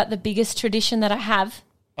forgot about the biggest tradition that I have.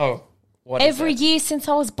 Oh, what is Every it? year since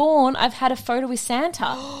I was born, I've had a photo with Santa.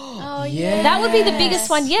 Oh, yeah. That would be the biggest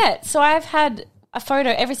one yet. So I've had a photo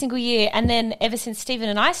every single year, and then ever since Stephen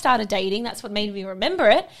and I started dating, that's what made me remember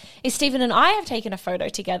it, is Stephen and I have taken a photo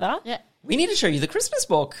together. Yeah. We need to show you the Christmas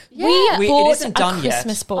book. We it bought isn't a done yet.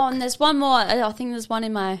 Christmas book. Oh, and there's one more. I think there's one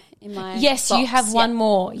in my Yes, you box. have one Yeah.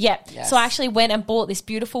 more. Yeah. Yes. So I actually went and bought this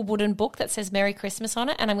beautiful wooden book that says Merry Christmas on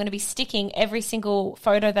it, and I'm going to be sticking every single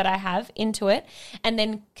photo that I have into it and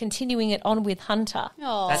then continuing it on with Hunter.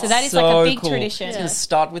 Oh. So that is like a big cool. tradition. It's going to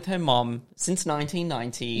start with her mom since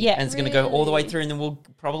 1990. Yeah. And it's going to go all the way through, and then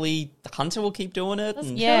Hunter will keep doing it.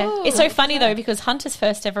 And Yeah. Cool. It's so funny though, because Hunter's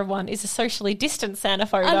first ever one is a socially distant Santa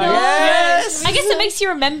photo. I know. Yes! I guess it makes you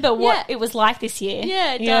remember what Yeah. it was like this year.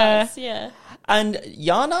 Yeah, it does. Yeah. And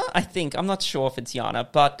Yana, I'm not sure if it's Yana,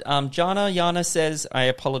 but Yana says, I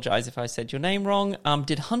apologize if I said your name wrong.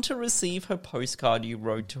 Did Hunter receive her postcard you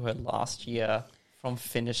wrote to her last year from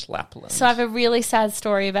Finnish Lapland? So I have a really sad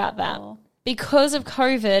story about that. Because of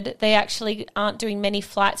COVID, they actually aren't doing many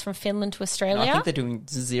flights from Finland to Australia. I think they're doing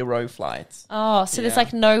 0 flights. Oh, so there's Yeah.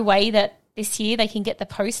 like no way that this year they can get the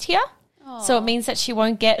post here. So it means that she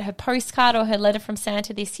won't get her postcard or her letter from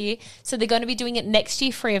Santa this year. So they're going to be doing it next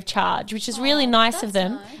year free of charge, which is really nice of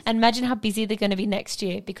them. nice. And imagine how busy they're going to be next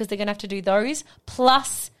year, because they're going to have to do those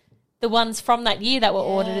plus the ones from that year that were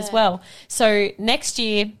ordered as well. So next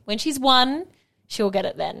year, when she's 1, she'll get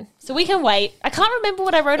it then. So we can wait. I can't remember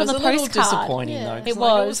what I wrote It on was the a little postcard. disappointing though. 'cause, It It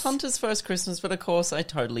was. was Hunter's first Christmas, but of course I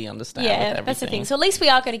totally understand. with Yeah, everything. that's the thing. So at least we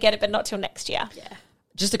are going to get it, but not till next year. Yeah.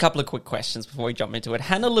 Just a couple of quick questions before we jump into it.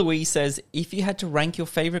 Hannah Louise says, if you had to rank your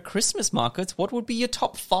favorite Christmas markets, what would be your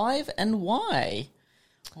top 5 and why?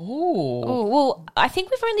 Oh, well, I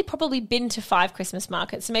think we've only probably been to 5 Christmas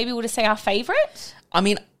markets. So maybe we'll just say our favourite. I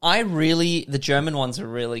mean, the German ones are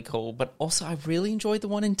really cool, but also I really enjoyed the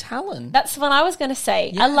one in Tallinn. That's the one I was going to say.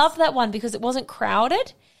 I Yes. love that one because it wasn't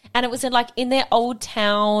crowded, and it was in their old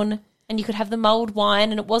town, and you could have the mulled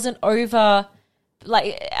wine, and it wasn't over.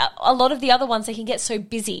 Like a lot of the other ones, they can get so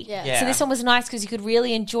busy. Yeah. So this one was nice because you could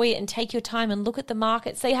really enjoy it and take your time and look at the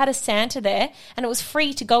markets. They had a Santa there, and it was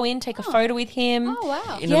free to go in, take a photo with him. Oh,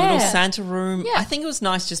 wow. In a little Yeah. Santa room. Yeah. I think it was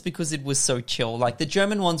nice just because it was so chill. Like the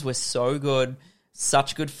German ones were so good,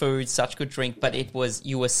 such good food, such good drink, but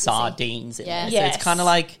you were sardines in Yeah. there. So Yes. it's kind of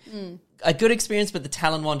like a good experience, but the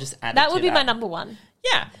Tallinn one just added That to would be my number one.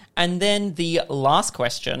 Yeah. And then the last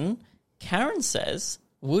question, Karen says,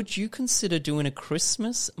 would you consider doing a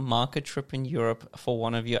Christmas market trip in Europe for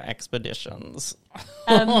one of your expeditions?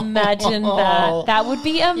 Imagine that. That would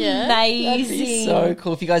be amazing. That'd be so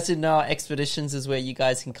cool. If you guys didn't know, our expeditions is where you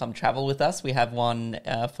guys can come travel with us. We have one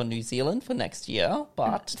for New Zealand for next year,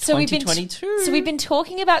 but So 2022. we've been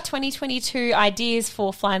talking about 2022 ideas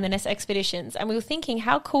for Fly in the Nest expeditions, and we were thinking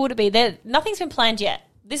how cool would it be. Nothing's been planned yet.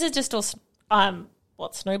 This is just all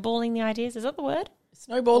snowballing the ideas. Is that the word?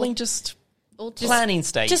 Snowballing, just planning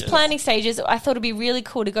stages. Just planning stages. I thought it'd be really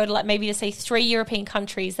cool to go to maybe to say 3 European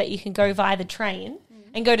countries that you can go via the train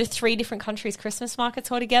and go to 3 different countries' Christmas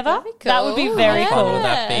markets altogether. That'd be That would be cool. very Yeah. How fun cool. would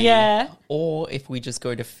that be? Yeah. Or if we just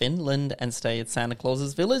go to Finland and stay at Santa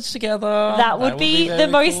Claus's village together. That would be the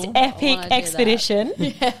very most cool. epic I wanna do that. expedition.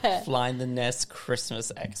 Fly in the Nest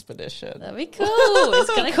Christmas expedition. That'd be cool. It's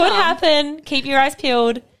gonna It could come. happen. Keep your eyes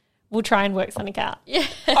peeled. We'll try and work something out.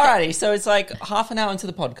 Alrighty, so it's like half an hour into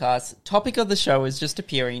the podcast. Topic of the show is just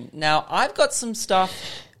appearing. Now, I've got some stuff.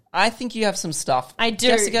 I think you have some stuff. I do.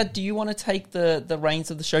 Jessica, do you want to take the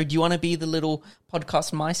reins of the show? Do you want to be the little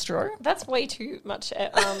podcast maestro? That's way too much,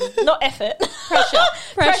 not effort.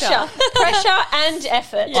 Pressure. Pressure and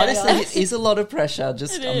effort. Honestly, it is a lot of pressure.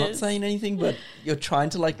 I'm not is. saying anything, but you're trying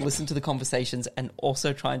to listen to the conversations and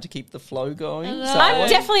also trying to keep the flow going. So I'm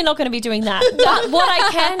definitely not going to be doing that. But what I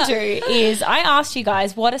can do is I asked you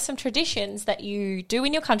guys, what are some traditions that you do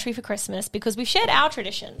in your country for Christmas? Because we've shared our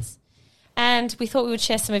traditions. and we thought we would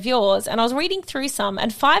share some of yours. And I was reading through some,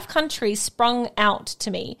 and 5 countries sprung out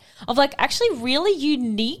to me of like actually really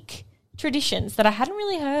unique traditions that I hadn't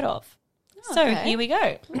really heard of. So Okay. here we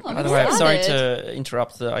go. By the way, I'm sorry excited. to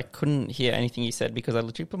interrupt. I couldn't hear anything you said because I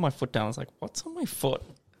literally put my foot down. I was like, what's on my foot?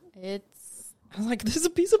 It's I was like, there's a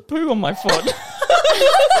piece of poo on my foot. I was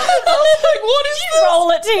like, what is this? Roll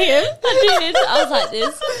it to him. I did. I was like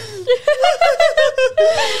this.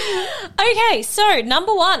 Okay, so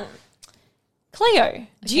number 1. Cleo,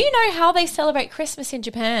 do you know how they celebrate Christmas in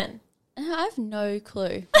Japan? I have no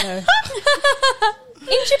clue. No.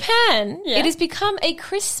 In Japan, Yeah. it has become a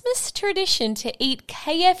Christmas tradition to eat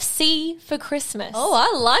KFC for Christmas. Oh,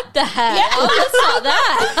 I like that. Oh, let's start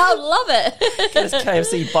that. I love it. There's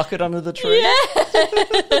KFC bucket under the tree.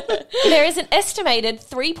 There is an estimated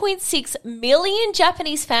 3.6 million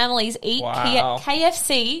Japanese families eat Wow.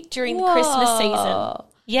 KFC during the Christmas season.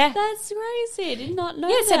 Yeah. That's crazy. I did not know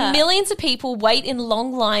Yeah, so that. millions of people wait in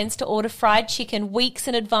long lines to order fried chicken weeks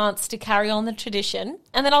in advance to carry on the tradition.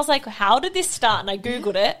 And then I was like, how did this start? And I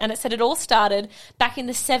Googled it, and it said it all started back in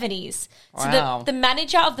the 70s. So Wow. the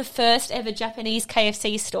manager of the first ever Japanese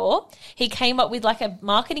KFC store, he came up with like a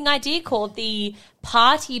marketing idea called the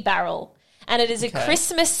Party Barrel. And it is a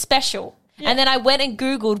Christmas special. And then I went and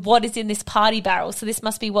Googled what is in this party barrel. So this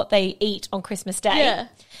must be what they eat on Christmas Day. Yeah.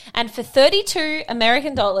 And for $32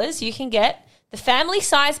 American, you can get the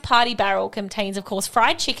family-sized party barrel. Contains, of course,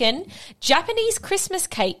 fried chicken, Japanese Christmas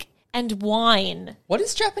cake, and wine. What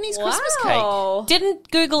is Japanese Christmas cake? Wow. Didn't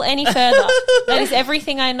Google any further. That is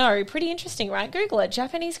everything I know. Pretty interesting, right? Google it.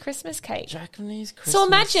 Japanese Christmas cake. Japanese Christmas So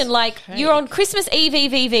imagine, like, cake. you're on Christmas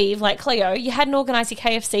Eve, like Cleo, you hadn't organised your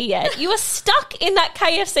KFC yet. You were stuck in that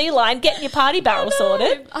KFC line getting your party barrel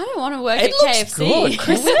sorted. I don't want to work It at looks KFC. good.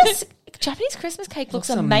 Christmas Japanese Christmas cake looks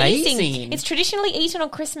Looks amazing. amazing. It's traditionally eaten on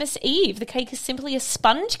Christmas Eve. The cake is simply a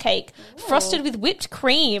sponge cake frosted with whipped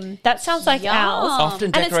cream. That sounds like Yum. ours. Often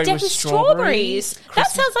And it's decorated decked with with strawberries. That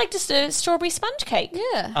Christmas- sounds like just a strawberry sponge cake.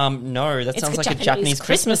 Yeah. No, that It's sounds a like a Japanese Japanese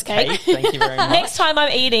Christmas Christmas cake. Thank you very much. Next time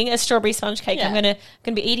I'm eating a strawberry sponge cake, Yeah. I'm gonna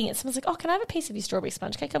be eating it. Someone's like, "Oh, can I have a piece of your strawberry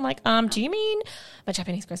sponge cake?" I'm like, "Do you mean my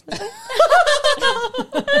Japanese Christmas cake?"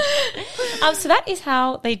 So that is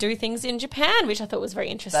how they do things in Japan, which I thought was very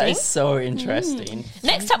That interesting. is so interesting.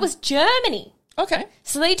 Next up was Germany. Okay.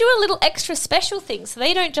 So they do a little extra special thing. So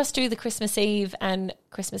they don't just do the Christmas Eve and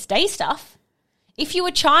Christmas Day stuff. If you're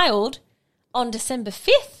a child, on December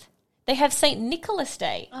 5th, they have St. Nicholas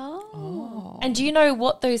Day. Oh. And do you know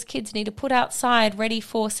what those kids need to put outside ready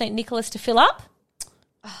for St. Nicholas to fill up?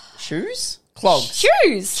 Shoes? Clogs.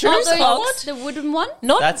 Shoes. Are Not those clogs. the wooden one?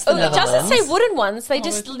 Not, That's the it doesn't say Netherlands. wooden ones. They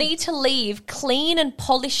just need to leave clean and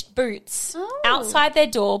polished boots outside their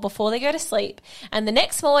door before they go to sleep. And the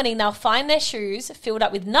next morning, they'll find their shoes filled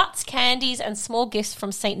up with nuts, candies, and small gifts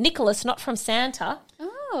from St. Nicholas, not from Santa.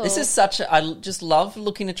 Oh. This is such a... I just love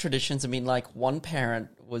looking at traditions. I mean, like, one parent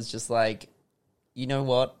was just like, you know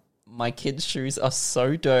what? My kids' shoes are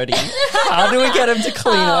so dirty. How do we get them to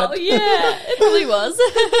clean Oh, it? yeah. It really was.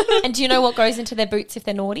 And do you know what goes into their boots if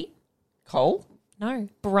they're naughty? Coal? No,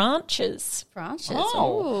 branches. Branches.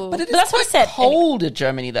 Oh. Ooh. But it is that's what I quite said. cold in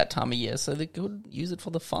Germany that time of year, so they could use it for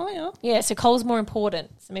the fire. Yeah, so coal's more important.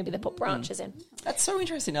 So maybe they put branches in. That's so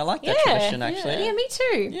interesting. I like that Yeah. tradition, actually. Yeah, me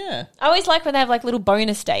too. Yeah. I always like when they have like little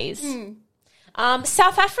bonus days.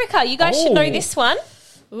 South Africa, you guys should know Oh. this one.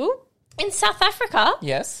 Ooh. In South Africa,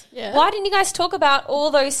 Yes. Yeah. why didn't you guys talk about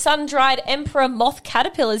all those sun-dried emperor moth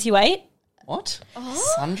caterpillars you ate? What?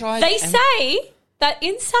 Sun-dried? They and- say that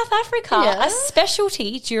in South Africa, Yeah. a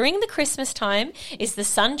specialty during the Christmas time is the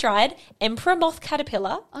sun-dried emperor moth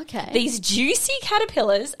caterpillar. Okay. These juicy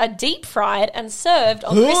caterpillars are deep-fried and served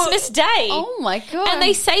on Christmas Day. Oh, my God. And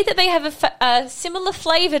they say that they have a similar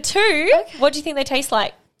flavour too. Okay. What do you think they taste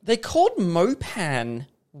like? They're called Mopan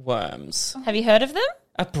worms. Have you heard of them?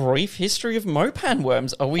 A brief history of Mopan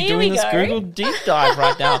worms. Are we Here doing we this go. Google deep dive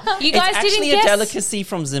right now? You guys it's actually didn't a guess- delicacy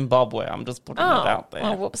from Zimbabwe. I'm just putting it out there.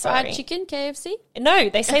 Oh, whoops, Fried sorry. chicken, KFC? No,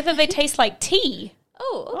 they say that they taste like tea.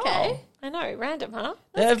 Oh, okay. I know, random, huh?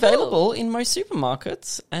 They're available in most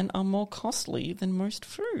supermarkets and are more costly than most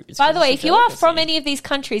foods. By the way, if It's a you are delicacy. from any of these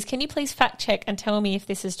countries, can you please fact check and tell me if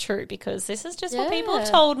this is true? Because this is just what people have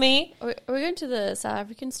Yeah. told me. Are we going to the South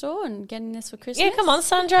African store and getting this for Christmas? Yeah, come on,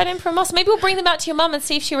 sun-dried emperor moss. Maybe we'll bring them out to your mum and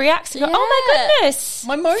see if she reacts and go, oh my Yeah. goodness.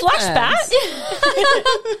 My Mopans. Flashback.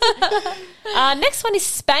 Next one is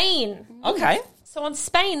Spain. Okay. So on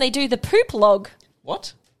Spain, they do the poop log.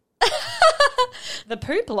 What? The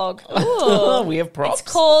poop log. We have props.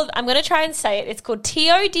 It's called, I'm going to try and say it. It's called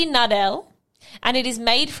Tio de Nadel, and it is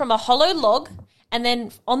made from a hollow log. And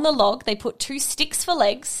then on the log, they put 2 sticks for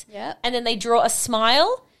legs. Yep. And then they draw a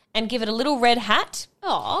smile and give it a little red hat.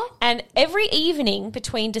 Aw. And every evening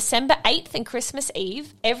between December 8th and Christmas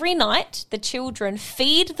Eve, every night, the children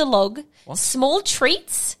feed the log small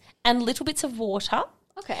treats and little bits of water.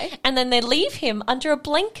 Okay. And then they leave him under a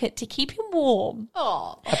blanket to keep him warm.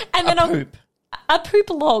 Oh. And then Poop. a poop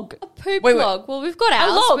log. Poop Wait. log. Well, we've got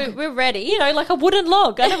ours. log. We're ready. You know, like a wooden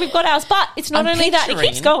log. I know we've got ours, but it's not I'm only that, it keeps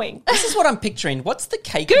picturing- going. This is what I'm picturing. What's the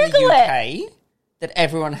cake in Google the UK that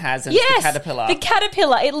everyone has and it's Yes, the caterpillar? the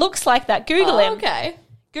caterpillar. It looks like that. Google him. Okay.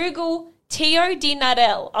 Google Tio Di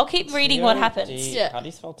Nadell. I'll keep reading what happens. Yeah. How do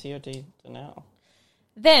you spell T-O-D now?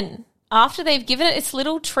 Then, after they've given it its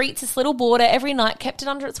little treats, its little border every night, kept it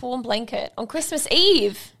under its warm blanket, on Christmas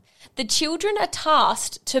Eve, the children are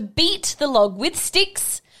tasked to beat the log with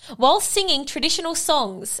sticks while singing traditional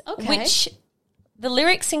songs, Okay. which the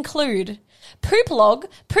lyrics include poop log,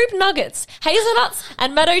 poop nuggets, hazelnuts,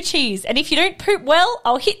 and meadow cheese. And if you don't poop well,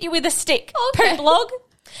 I'll hit you with a stick. Okay. Poop log.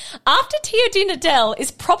 After Tio Di Nadell is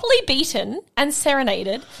properly beaten and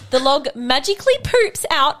serenaded, the log magically poops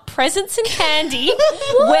out presents and candy,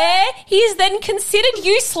 where he is then considered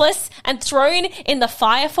useless and thrown in the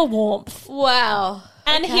fire for warmth. Wow.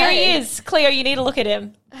 And Okay. here he is. Cleo, you need to look at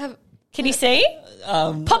him. Can you see?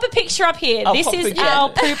 Pop a picture up here. I'll This pop a is picture. our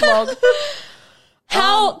poop log.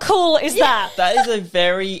 How cool is that? That is a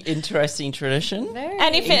very interesting tradition.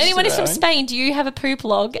 And if Each anyone is their from own. Spain, do you have a poop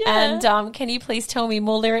log? And can you please tell me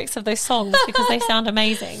more lyrics of those songs because they sound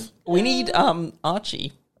amazing. We need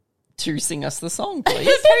Archie to sing us the song, please.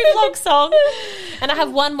 Poop log song. And I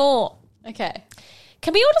have one more. Okay.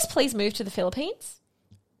 Can we all just please move to the Philippines?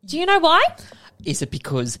 Do you know why? Is it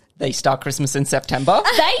because they start Christmas in September?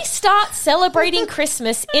 They start celebrating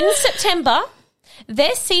Christmas in September.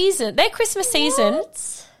 Their Christmas season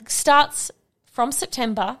starts from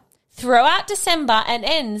September throughout December and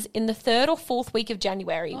ends in the 3rd or 4th week of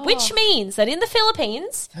January, which means that in the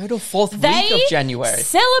Philippines, 3rd or 4th they week of January.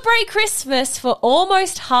 celebrate Christmas for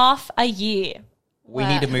almost half a year. We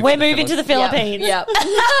need to move. We're to the moving to the Philippines. Yep.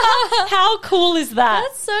 How cool is that?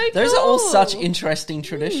 That's so cool. Those are all such interesting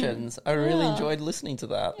traditions. I really enjoyed listening to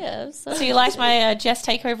that. Yeah, so So you liked my Jess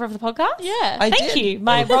takeover of the podcast? yeah. I Thank did. you.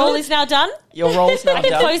 My role is now done. Your role's now I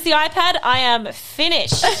can done. close the iPad. I am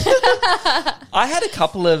finished. I had a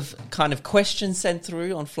couple of kind of questions sent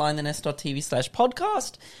through on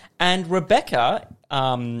flyinthenest.tv/podcast, and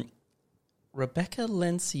Rebecca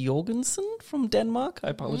Lentz Jorgensen from Denmark. I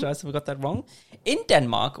apologize if I got that wrong. In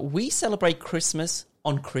Denmark, we celebrate Christmas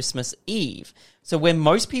on Christmas Eve. So when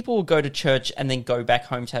most people will go to church and then go back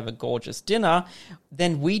home to have a gorgeous dinner,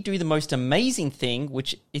 then we do the most amazing thing,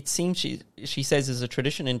 which it seems she says is a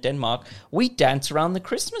tradition in Denmark. We dance around the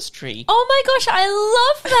Christmas tree. Oh my gosh, I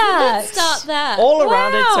love that. Start that. All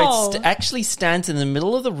around it, so Wow. it actually stands in the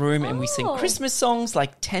middle of the room, and we sing Oh. Christmas songs,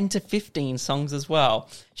 like 10 to 15 songs as well.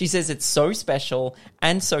 She says it's so special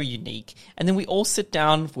and so unique. And then we all sit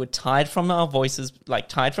down, we're tired from our voices, like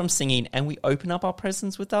tired from singing, and we open up our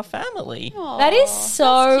presents with our family. That is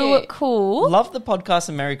so cute. cool. Love the podcast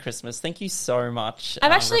and Merry Christmas. Thank you so much.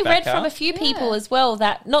 I've actually read Rebecca. from a few people as well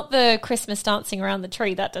that not the Christmas dancing around the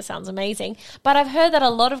tree, that does sounds amazing, but I've heard that a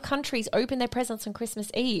lot of countries open their presents on Christmas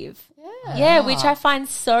Eve. Yeah, which I find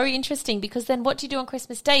so interesting because then what do you do on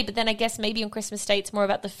Christmas Day? But then I guess maybe on Christmas Day it's more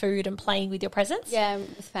about the food and playing with your presents. Yeah,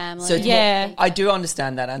 with family. So it's Yeah. more- I do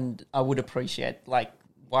understand that, and I would appreciate like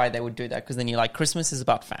why they would do that, because then you're like, Christmas is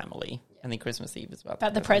about family, and then Christmas Eve is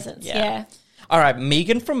about the presents, yeah. All right,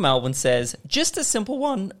 Megan from Melbourne says, just a simple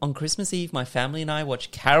one. On Christmas Eve, my family and I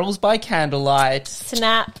watch Carols by Candlelight.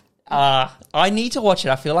 Snap. I need to watch it.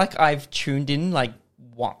 I feel like I've tuned in like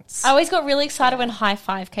once. I always got really excited when High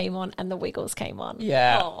Five came on and the Wiggles came on.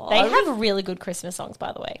 Yeah. They have really good Christmas songs,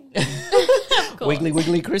 by the way. Wiggly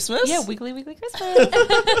Wiggly Christmas? Yeah, Wiggly Wiggly Christmas.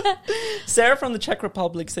 Sarah from the Czech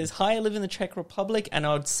Republic says, hi, I live in the Czech Republic, and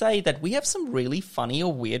I would say that we have some really funny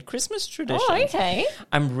or weird Christmas traditions. Oh, okay.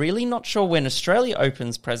 I'm really not sure when Australia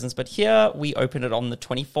opens presents, but here we open it on the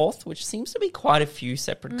 24th, which seems to be quite a few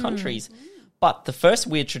separate countries. But the first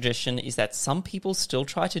weird tradition is that some people still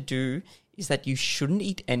try to do is that you shouldn't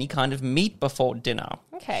eat any kind of meat before dinner.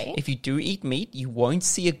 Okay. If you do eat meat, you won't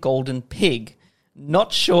see a golden pig.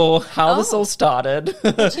 Not sure how this all started.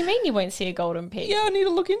 What do you mean you won't see a golden pig? Yeah, I need to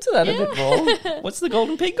look into that a bit more. What's the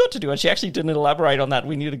golden pig got to do? She actually didn't elaborate on that.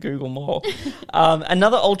 We need to Google more.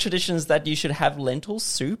 Another old tradition is that you should have lentil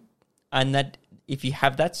soup, and that if you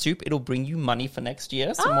have that soup, it'll bring you money for next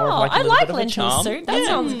year. So more of like a I little like bit of a lentil charm. soup. That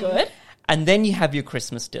sounds good. And then you have your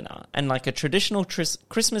Christmas dinner. And like a traditional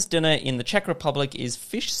Christmas dinner in the Czech Republic is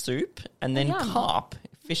fish soup and then carp.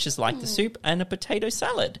 Fish is like the soup, and a potato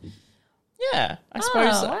salad. Yeah, I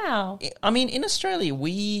suppose. Oh, wow. I mean, in Australia,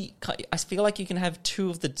 I feel like you can have two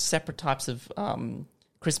of the separate types of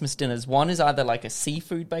Christmas dinners. One is either like a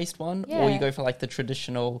seafood-based one, or Yeah. you go for like the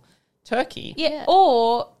traditional turkey. Yeah.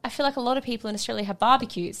 Or I feel like a lot of people in Australia have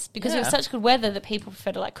barbecues because we Yeah. have such good weather that people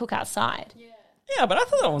prefer to like cook outside. Yeah, but I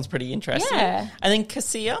thought that one's pretty interesting. Yeah. And then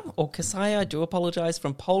Kasia, I do apologize,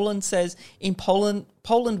 from Poland says, in Poland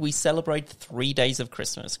we celebrate 3 days of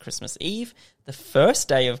Christmas. Christmas Eve, the first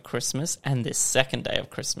day of Christmas, and the second day of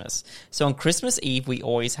Christmas. So on Christmas Eve, we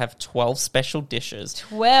always have 12 special dishes.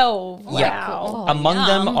 12. Yeah. Wow. Among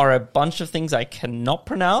them yum. are a bunch of things I cannot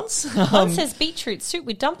pronounce. One says beetroot soup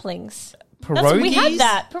with dumplings. Pierogies. We had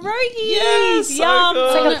that. Pierogies. Yes, so Yum.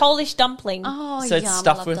 It's like good. a Polish dumpling. Oh, So it's yum, I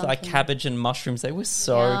stuffed love with like dumplings. cabbage and mushrooms. They were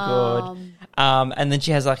so Yum. good. And then she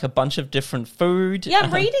has like a bunch of different food. Yeah,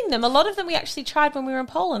 I'm reading them. A lot of them we actually tried when we were in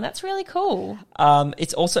Poland. That's really cool.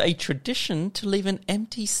 It's also a tradition to leave an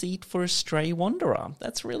empty seat for a stray wanderer.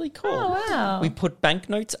 That's really cool. Oh, wow. We put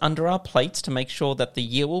banknotes under our plates to make sure that the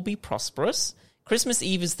year will be prosperous. Christmas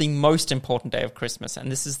Eve is the most important day of Christmas,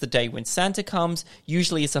 and this is the day when Santa comes.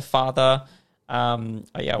 Usually it's a father,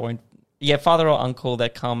 father or uncle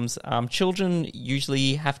that comes. Children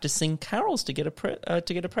usually have to sing carols to get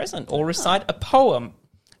a present or recite a poem.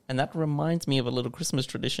 And that reminds me of a little Christmas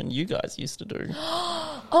tradition you guys used to do.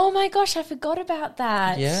 Oh my gosh, I forgot about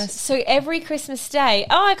that. Yes. So every Christmas day,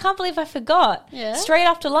 I can't believe I forgot. Yeah. Straight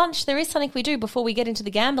after lunch, there is something we do before we get into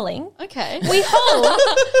the gambling. Okay. We hold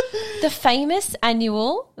the famous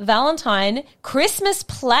annual Valentine Christmas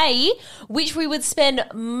play, which we would spend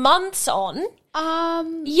months on.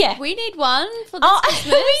 Yeah. We need one for this Oh,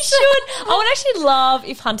 Christmas. we should. I would actually love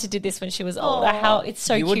if Hunter did this when she was older. How it's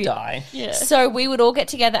so you cute. would die. Yeah. So we would all get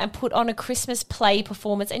together and put on a Christmas play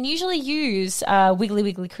performance, and usually use Wiggly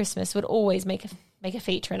Wiggly Christmas would always make a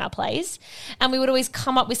feature in our plays, and we would always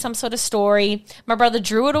come up with some sort of story. My brother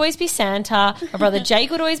Drew would always be Santa. My brother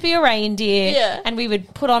Jake would always be a reindeer. Yeah. And we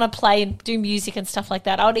would put on a play and do music and stuff like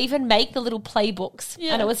that. I would even make the little playbooks,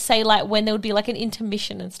 Yeah. and it would say like when there would be like an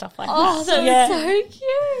intermission and stuff like Oh, that. that's so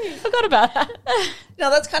cute. Forgot about that. Now,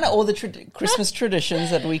 that's kind of all the Christmas traditions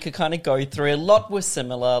that we could kind of go through. A lot were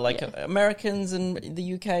similar. Like Americans and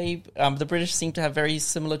the UK, the British seem to have very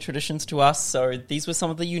similar traditions to us. So these were some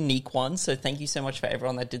of the unique ones. So thank you so much for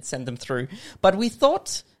everyone that did send them through. But we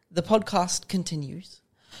thought the podcast continues.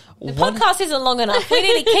 The podcast isn't long enough. We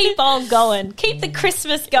need to keep on going. Keep the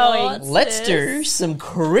Christmas going. What's Let's this? do some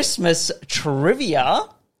Christmas trivia.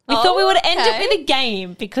 We thought we would end it okay. with a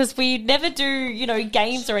game because we never do,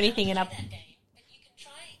 games or anything in our.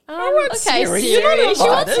 right, Okay, Siri, Siri, you're not she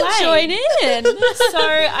wants to invited. join in. So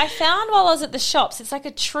I found while I was at the shops, it's like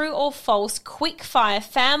a true or false quick fire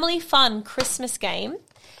family fun Christmas game.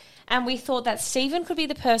 And we thought that Stephen could be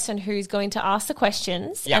the person who's going to ask the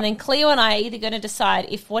questions. Yeah. And then Cleo and I are either going to decide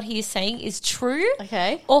if what he is saying is true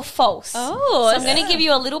Okay. or false. Oh, so I'm going to give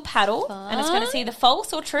you a little paddle and it's going to see the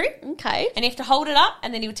false or true. Okay. And you have to hold it up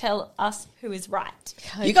and then you'll tell us who is right.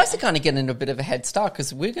 You guys are kind of getting a bit of a head start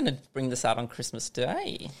because we're going to bring this out on Christmas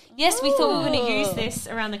Day. Yes, we thought we were going to use this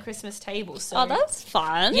around the Christmas table. So. Oh, that's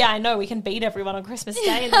fun. Yeah, I know. We can beat everyone on Christmas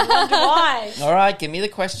Day and then wonder why. All right, give me the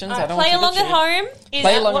questions. I don't Play want along you to at cheat. home. Is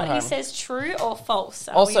Play that along what at he home. says true or false?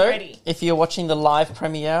 Are we Also, ready? if you're watching the live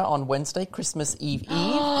premiere on Wednesday, Christmas Eve, Play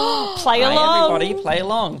hi along. everybody, play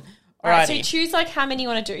along. All right, so Alrighty. choose like how many you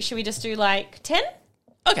want to do. Should we just do like 10?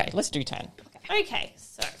 Okay, let's do 10. Okay,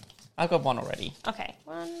 so, I've got one already. okay.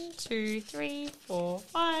 1, 2, 3, 4,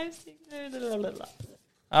 5, 6, blah, blah, blah, blah.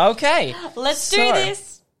 Okay. Let's do So-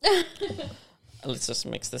 this. Let's just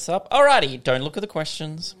mix this up. Alrighty, don't look at the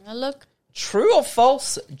questions. Look. True or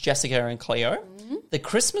false, Jessica and Cleo? The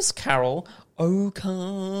Christmas carol, "O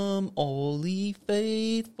Come All Ye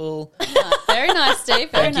Faithful," Very nice, Steve.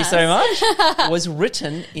 Very thank you nice. so much, was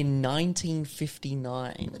written in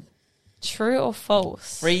 1959. True or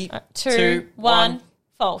false? 3, 2, 2, 1. 1.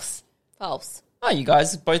 False. False. Oh, you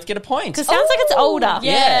guys both get a point. Because it sounds like it's older.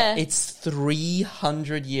 Yeah. It's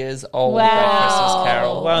 300 years old, Wow. that Christmas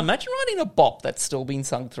carol. Well, imagine writing a bop that's still been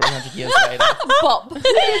sung 300 years later. Bop.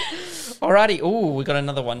 Alrighty, ooh, we got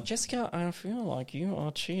another one. Jessica, I feel like you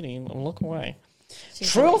are cheating. Look away.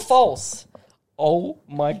 True or false? Oh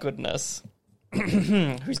my goodness.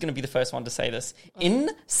 Who's going to be the first one to say this? In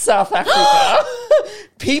South Africa,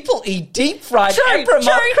 people eat deep fried emperor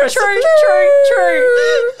moth Christmas. True.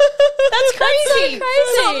 That's crazy.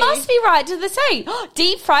 crazy. So it must be right. Did they say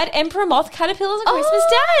deep fried emperor moth caterpillars on Christmas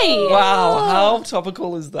Day? Wow, how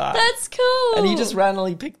topical is that? That's cool. And he just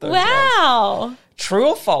randomly picked those ones. Wow. True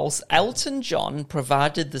or false, Elton John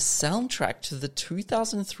provided the soundtrack to the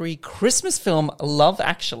 2003 Christmas film Love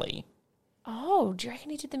Actually. Oh, do you reckon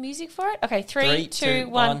he did the music for it? Okay, Three, 3, two, 2,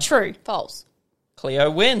 1, one. true. False. Cleo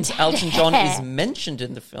wins. Elton John is mentioned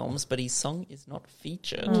in the films, but his song is not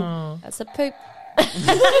featured. That's a poop.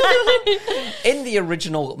 In the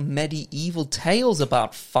original medieval tales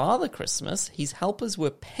about Father Christmas, his helpers were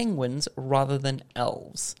penguins rather than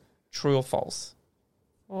elves. True or false?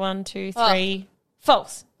 1, 2, 3.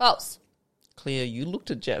 False. False. Cleo, you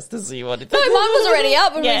looked at Jess to see what it No, mine was already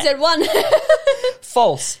up when Yeah. we said 1.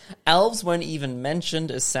 False. Elves weren't even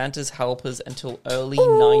mentioned as Santa's helpers until early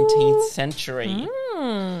 19th century.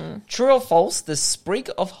 True or false, the sprig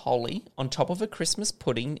of holly on top of a Christmas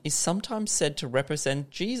pudding is sometimes said to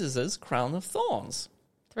represent Jesus' crown of thorns.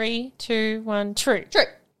 3, 2, 1, true. True.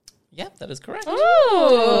 Yeah, that is correct.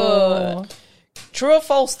 Oh. True or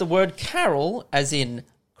false, the word carol, as in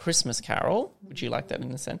Christmas carol, would you like that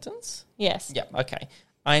in a sentence? Yes. Yeah, okay.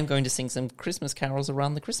 I am going to sing some Christmas carols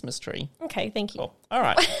around the Christmas tree. Okay, thank you. Cool. All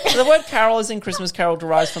right. So the word carol as in Christmas carol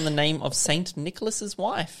derives from the name of Saint Nicholas's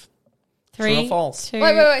wife. 3, True or false? 2.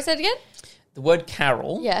 Wait. Say it again? The word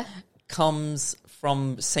carol Yeah. comes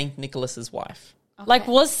from Saint Nicholas's wife. Like,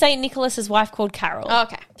 was St. Nicholas's wife called Carol? Oh,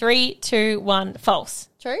 okay. 3, 2, 1, false.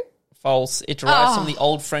 True? False. It derives from the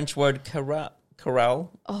old French word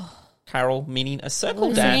carol, carol, meaning a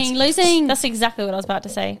circle dance. Losing. That's exactly what I was about to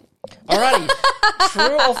say. Alrighty.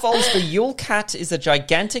 True or false, the Yule cat is a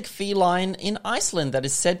gigantic feline in Iceland that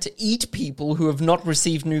is said to eat people who have not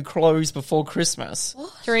received new clothes before Christmas.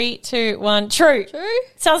 3, 2, 1, true. True?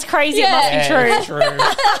 Sounds crazy. Yeah. It must be true. It's true.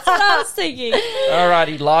 That's what I was thinking.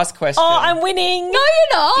 Alrighty, last question. Oh, I'm winning. No,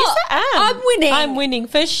 you're not. Yes, I am. I'm winning. I'm winning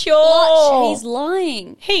for sure. He's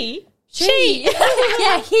lying. He. She.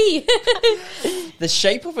 Yeah, he. The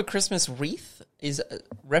shape of a Christmas wreath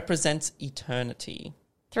represents eternity.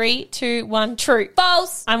 3, 2, 1, true.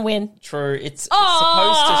 False. I'm win. True. It's supposed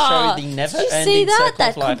to show the Did you see never-ending that? circle That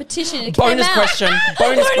of life. competition. It Bonus came out. question.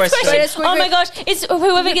 Bonus question. Bonus Oh my gosh. It's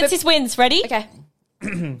whoever gets this wins. Ready? Okay.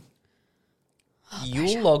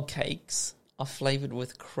 Yule log cakes are flavored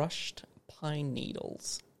with crushed pine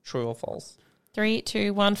needles. True or false? 3,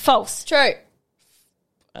 2, 1, false. True.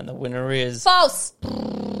 And the winner is False.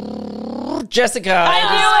 Jessica. I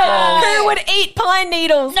knew it. Who would eat pine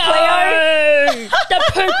needles, Cleo? The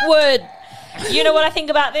poop word. You know what I think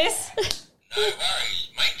about this?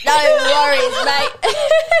 No worries, mate. No worries, mate.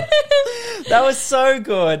 That was so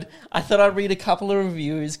good. I thought I'd read a couple of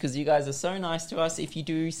reviews because you guys are so nice to us. If you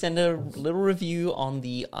do send a little review on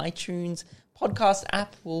the iTunes podcast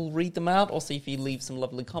app, we'll read them out. Also, if you leave some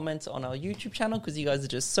lovely comments on our YouTube channel because you guys are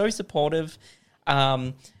just so supportive.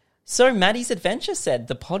 So Maddie's Adventure said,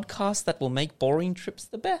 the podcast that will make boring trips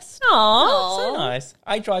the best. Aww. So nice.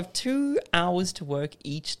 I drive 2 hours to work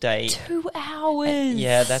each day. 2 hours.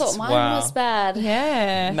 Yeah, that's Thought mine wow. was bad.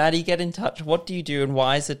 Yeah. Maddie, get in touch. What do you do and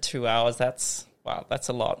why is it 2 hours? That's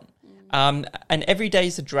a lot. And every day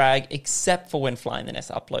is a drag except for when Flying the Nest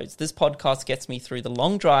uploads. This podcast gets me through the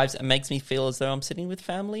long drives and makes me feel as though I'm sitting with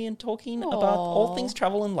family and talking about all things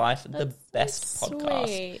travel and life. The best podcast.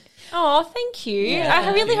 Sweet. Oh, thank you. Yeah.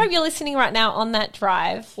 I really hope you're listening right now on that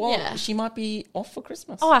drive. Well, Yeah. she might be off for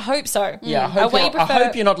Christmas. Oh, I hope so. yeah, I way I prefer-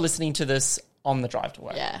 hope you're not listening to this on the drive to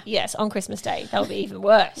work. Yeah. Yes, on Christmas Day. That would be even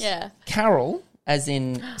worse. Yeah. Carol, as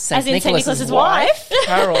in St. As in St. Nicholas's Nicholas's wife, wife.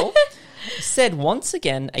 Carol, said once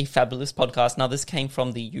again a fabulous podcast. Now, this came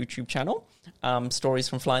from the YouTube channel, Stories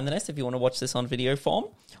from Flying the Nest, if you want to watch this on video form.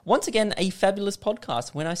 Once again, a fabulous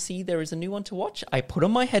podcast. When I see there is a new one to watch, I put on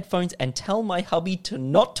my headphones and tell my hubby to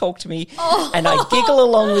not talk to me, and I giggle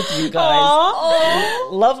along with you guys.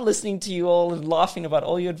 Love listening to you all and laughing about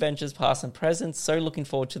all your adventures, past and present. So looking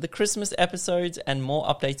forward to the Christmas episodes and more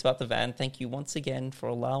updates about the van. Thank you once again for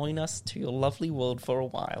allowing us to your lovely world for a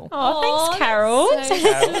while. Oh, thanks, Carol. So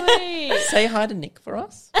sweet. Say hi to Nick for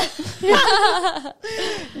us.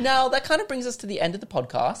 Now, that kind of brings us to the end of the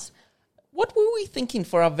podcast. What were we thinking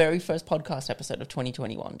for our very first podcast episode of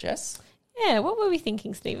 2021, Jess? Yeah, what were we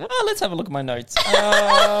thinking, Stephen? Let's have a look at my notes.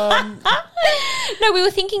 No, we were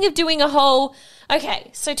thinking of doing a whole... Okay,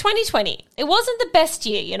 so 2020. It wasn't the best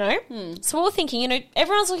year, you know? So we were thinking,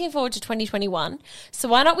 everyone's looking forward to 2021. So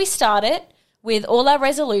why not we start it with all our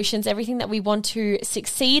resolutions, everything that we want to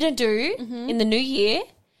succeed and do in the new year.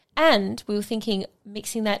 And we were thinking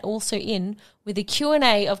mixing that also in with a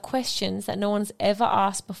Q&A of questions that no one's ever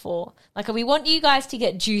asked before. Like, we want you guys to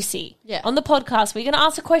get juicy. Yeah. On the podcast, we're going to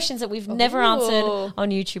answer questions that we've never answered on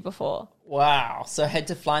YouTube before. Wow. So head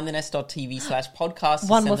to flyingthenest.tv/podcast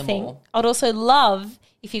One to more send them thing. all. I'd also love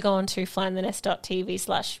if you go on to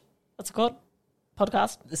flyingthenest.tv/ what's it called?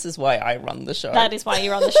 podcast. This is why I run the show. That is why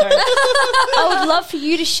you're on the show. I would love for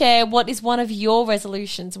you to share what is one of your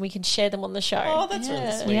resolutions, and we can share them on the show. Oh, that's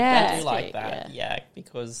really sweet. Yeah. I do like that. Yeah,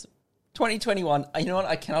 because 2021, you know what?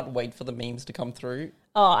 I cannot wait for the memes to come through.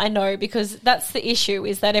 Oh, I know, because that's the issue,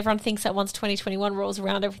 is that everyone thinks that once 2021 rolls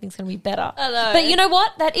around, everything's going to be better. I know. But you know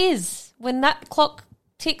what? That is. When that clock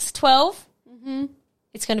ticks 12,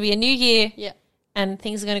 it's going to be a new year, Yeah. and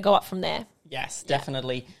things are going to go up from there. Yes,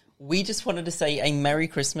 definitely. We just wanted to say a Merry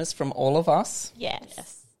Christmas from all of us.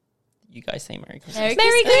 Yes. You guys say Merry Christmas.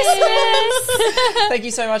 Merry Christmas! Thank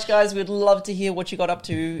you so much, guys. We'd love to hear what you got up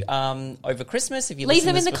to over Christmas. If you Leave listened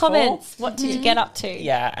them in to the this before. comments. What did you get up to?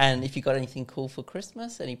 Yeah, and if you got anything cool for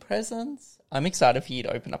Christmas, any presents. I'm excited for you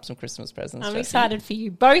to open up some Christmas presents. I'm Jessie. excited for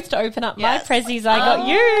you both to open up Yes. my prezzies I got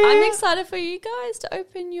you. I'm excited for you guys to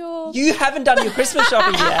open your... You haven't done your Christmas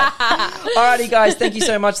shopping yet. Alrighty, guys. Thank you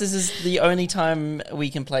so much. This is the only time we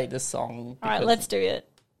can play this song. All right, because- let's do it.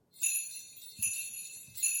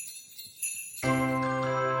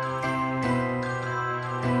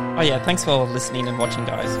 Oh yeah, thanks for listening and watching,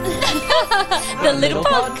 guys. The Little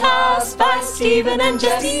Podcast by Stephen and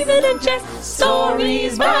Jess. Stephen and Jess.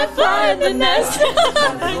 Stories by Fly in the Nest. The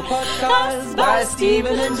Little Podcast by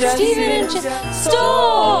Stephen and Jess. Stephen and Jess.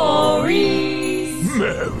 Stories.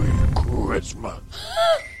 Merry Christmas.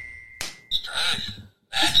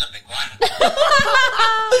 That's a big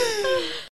one.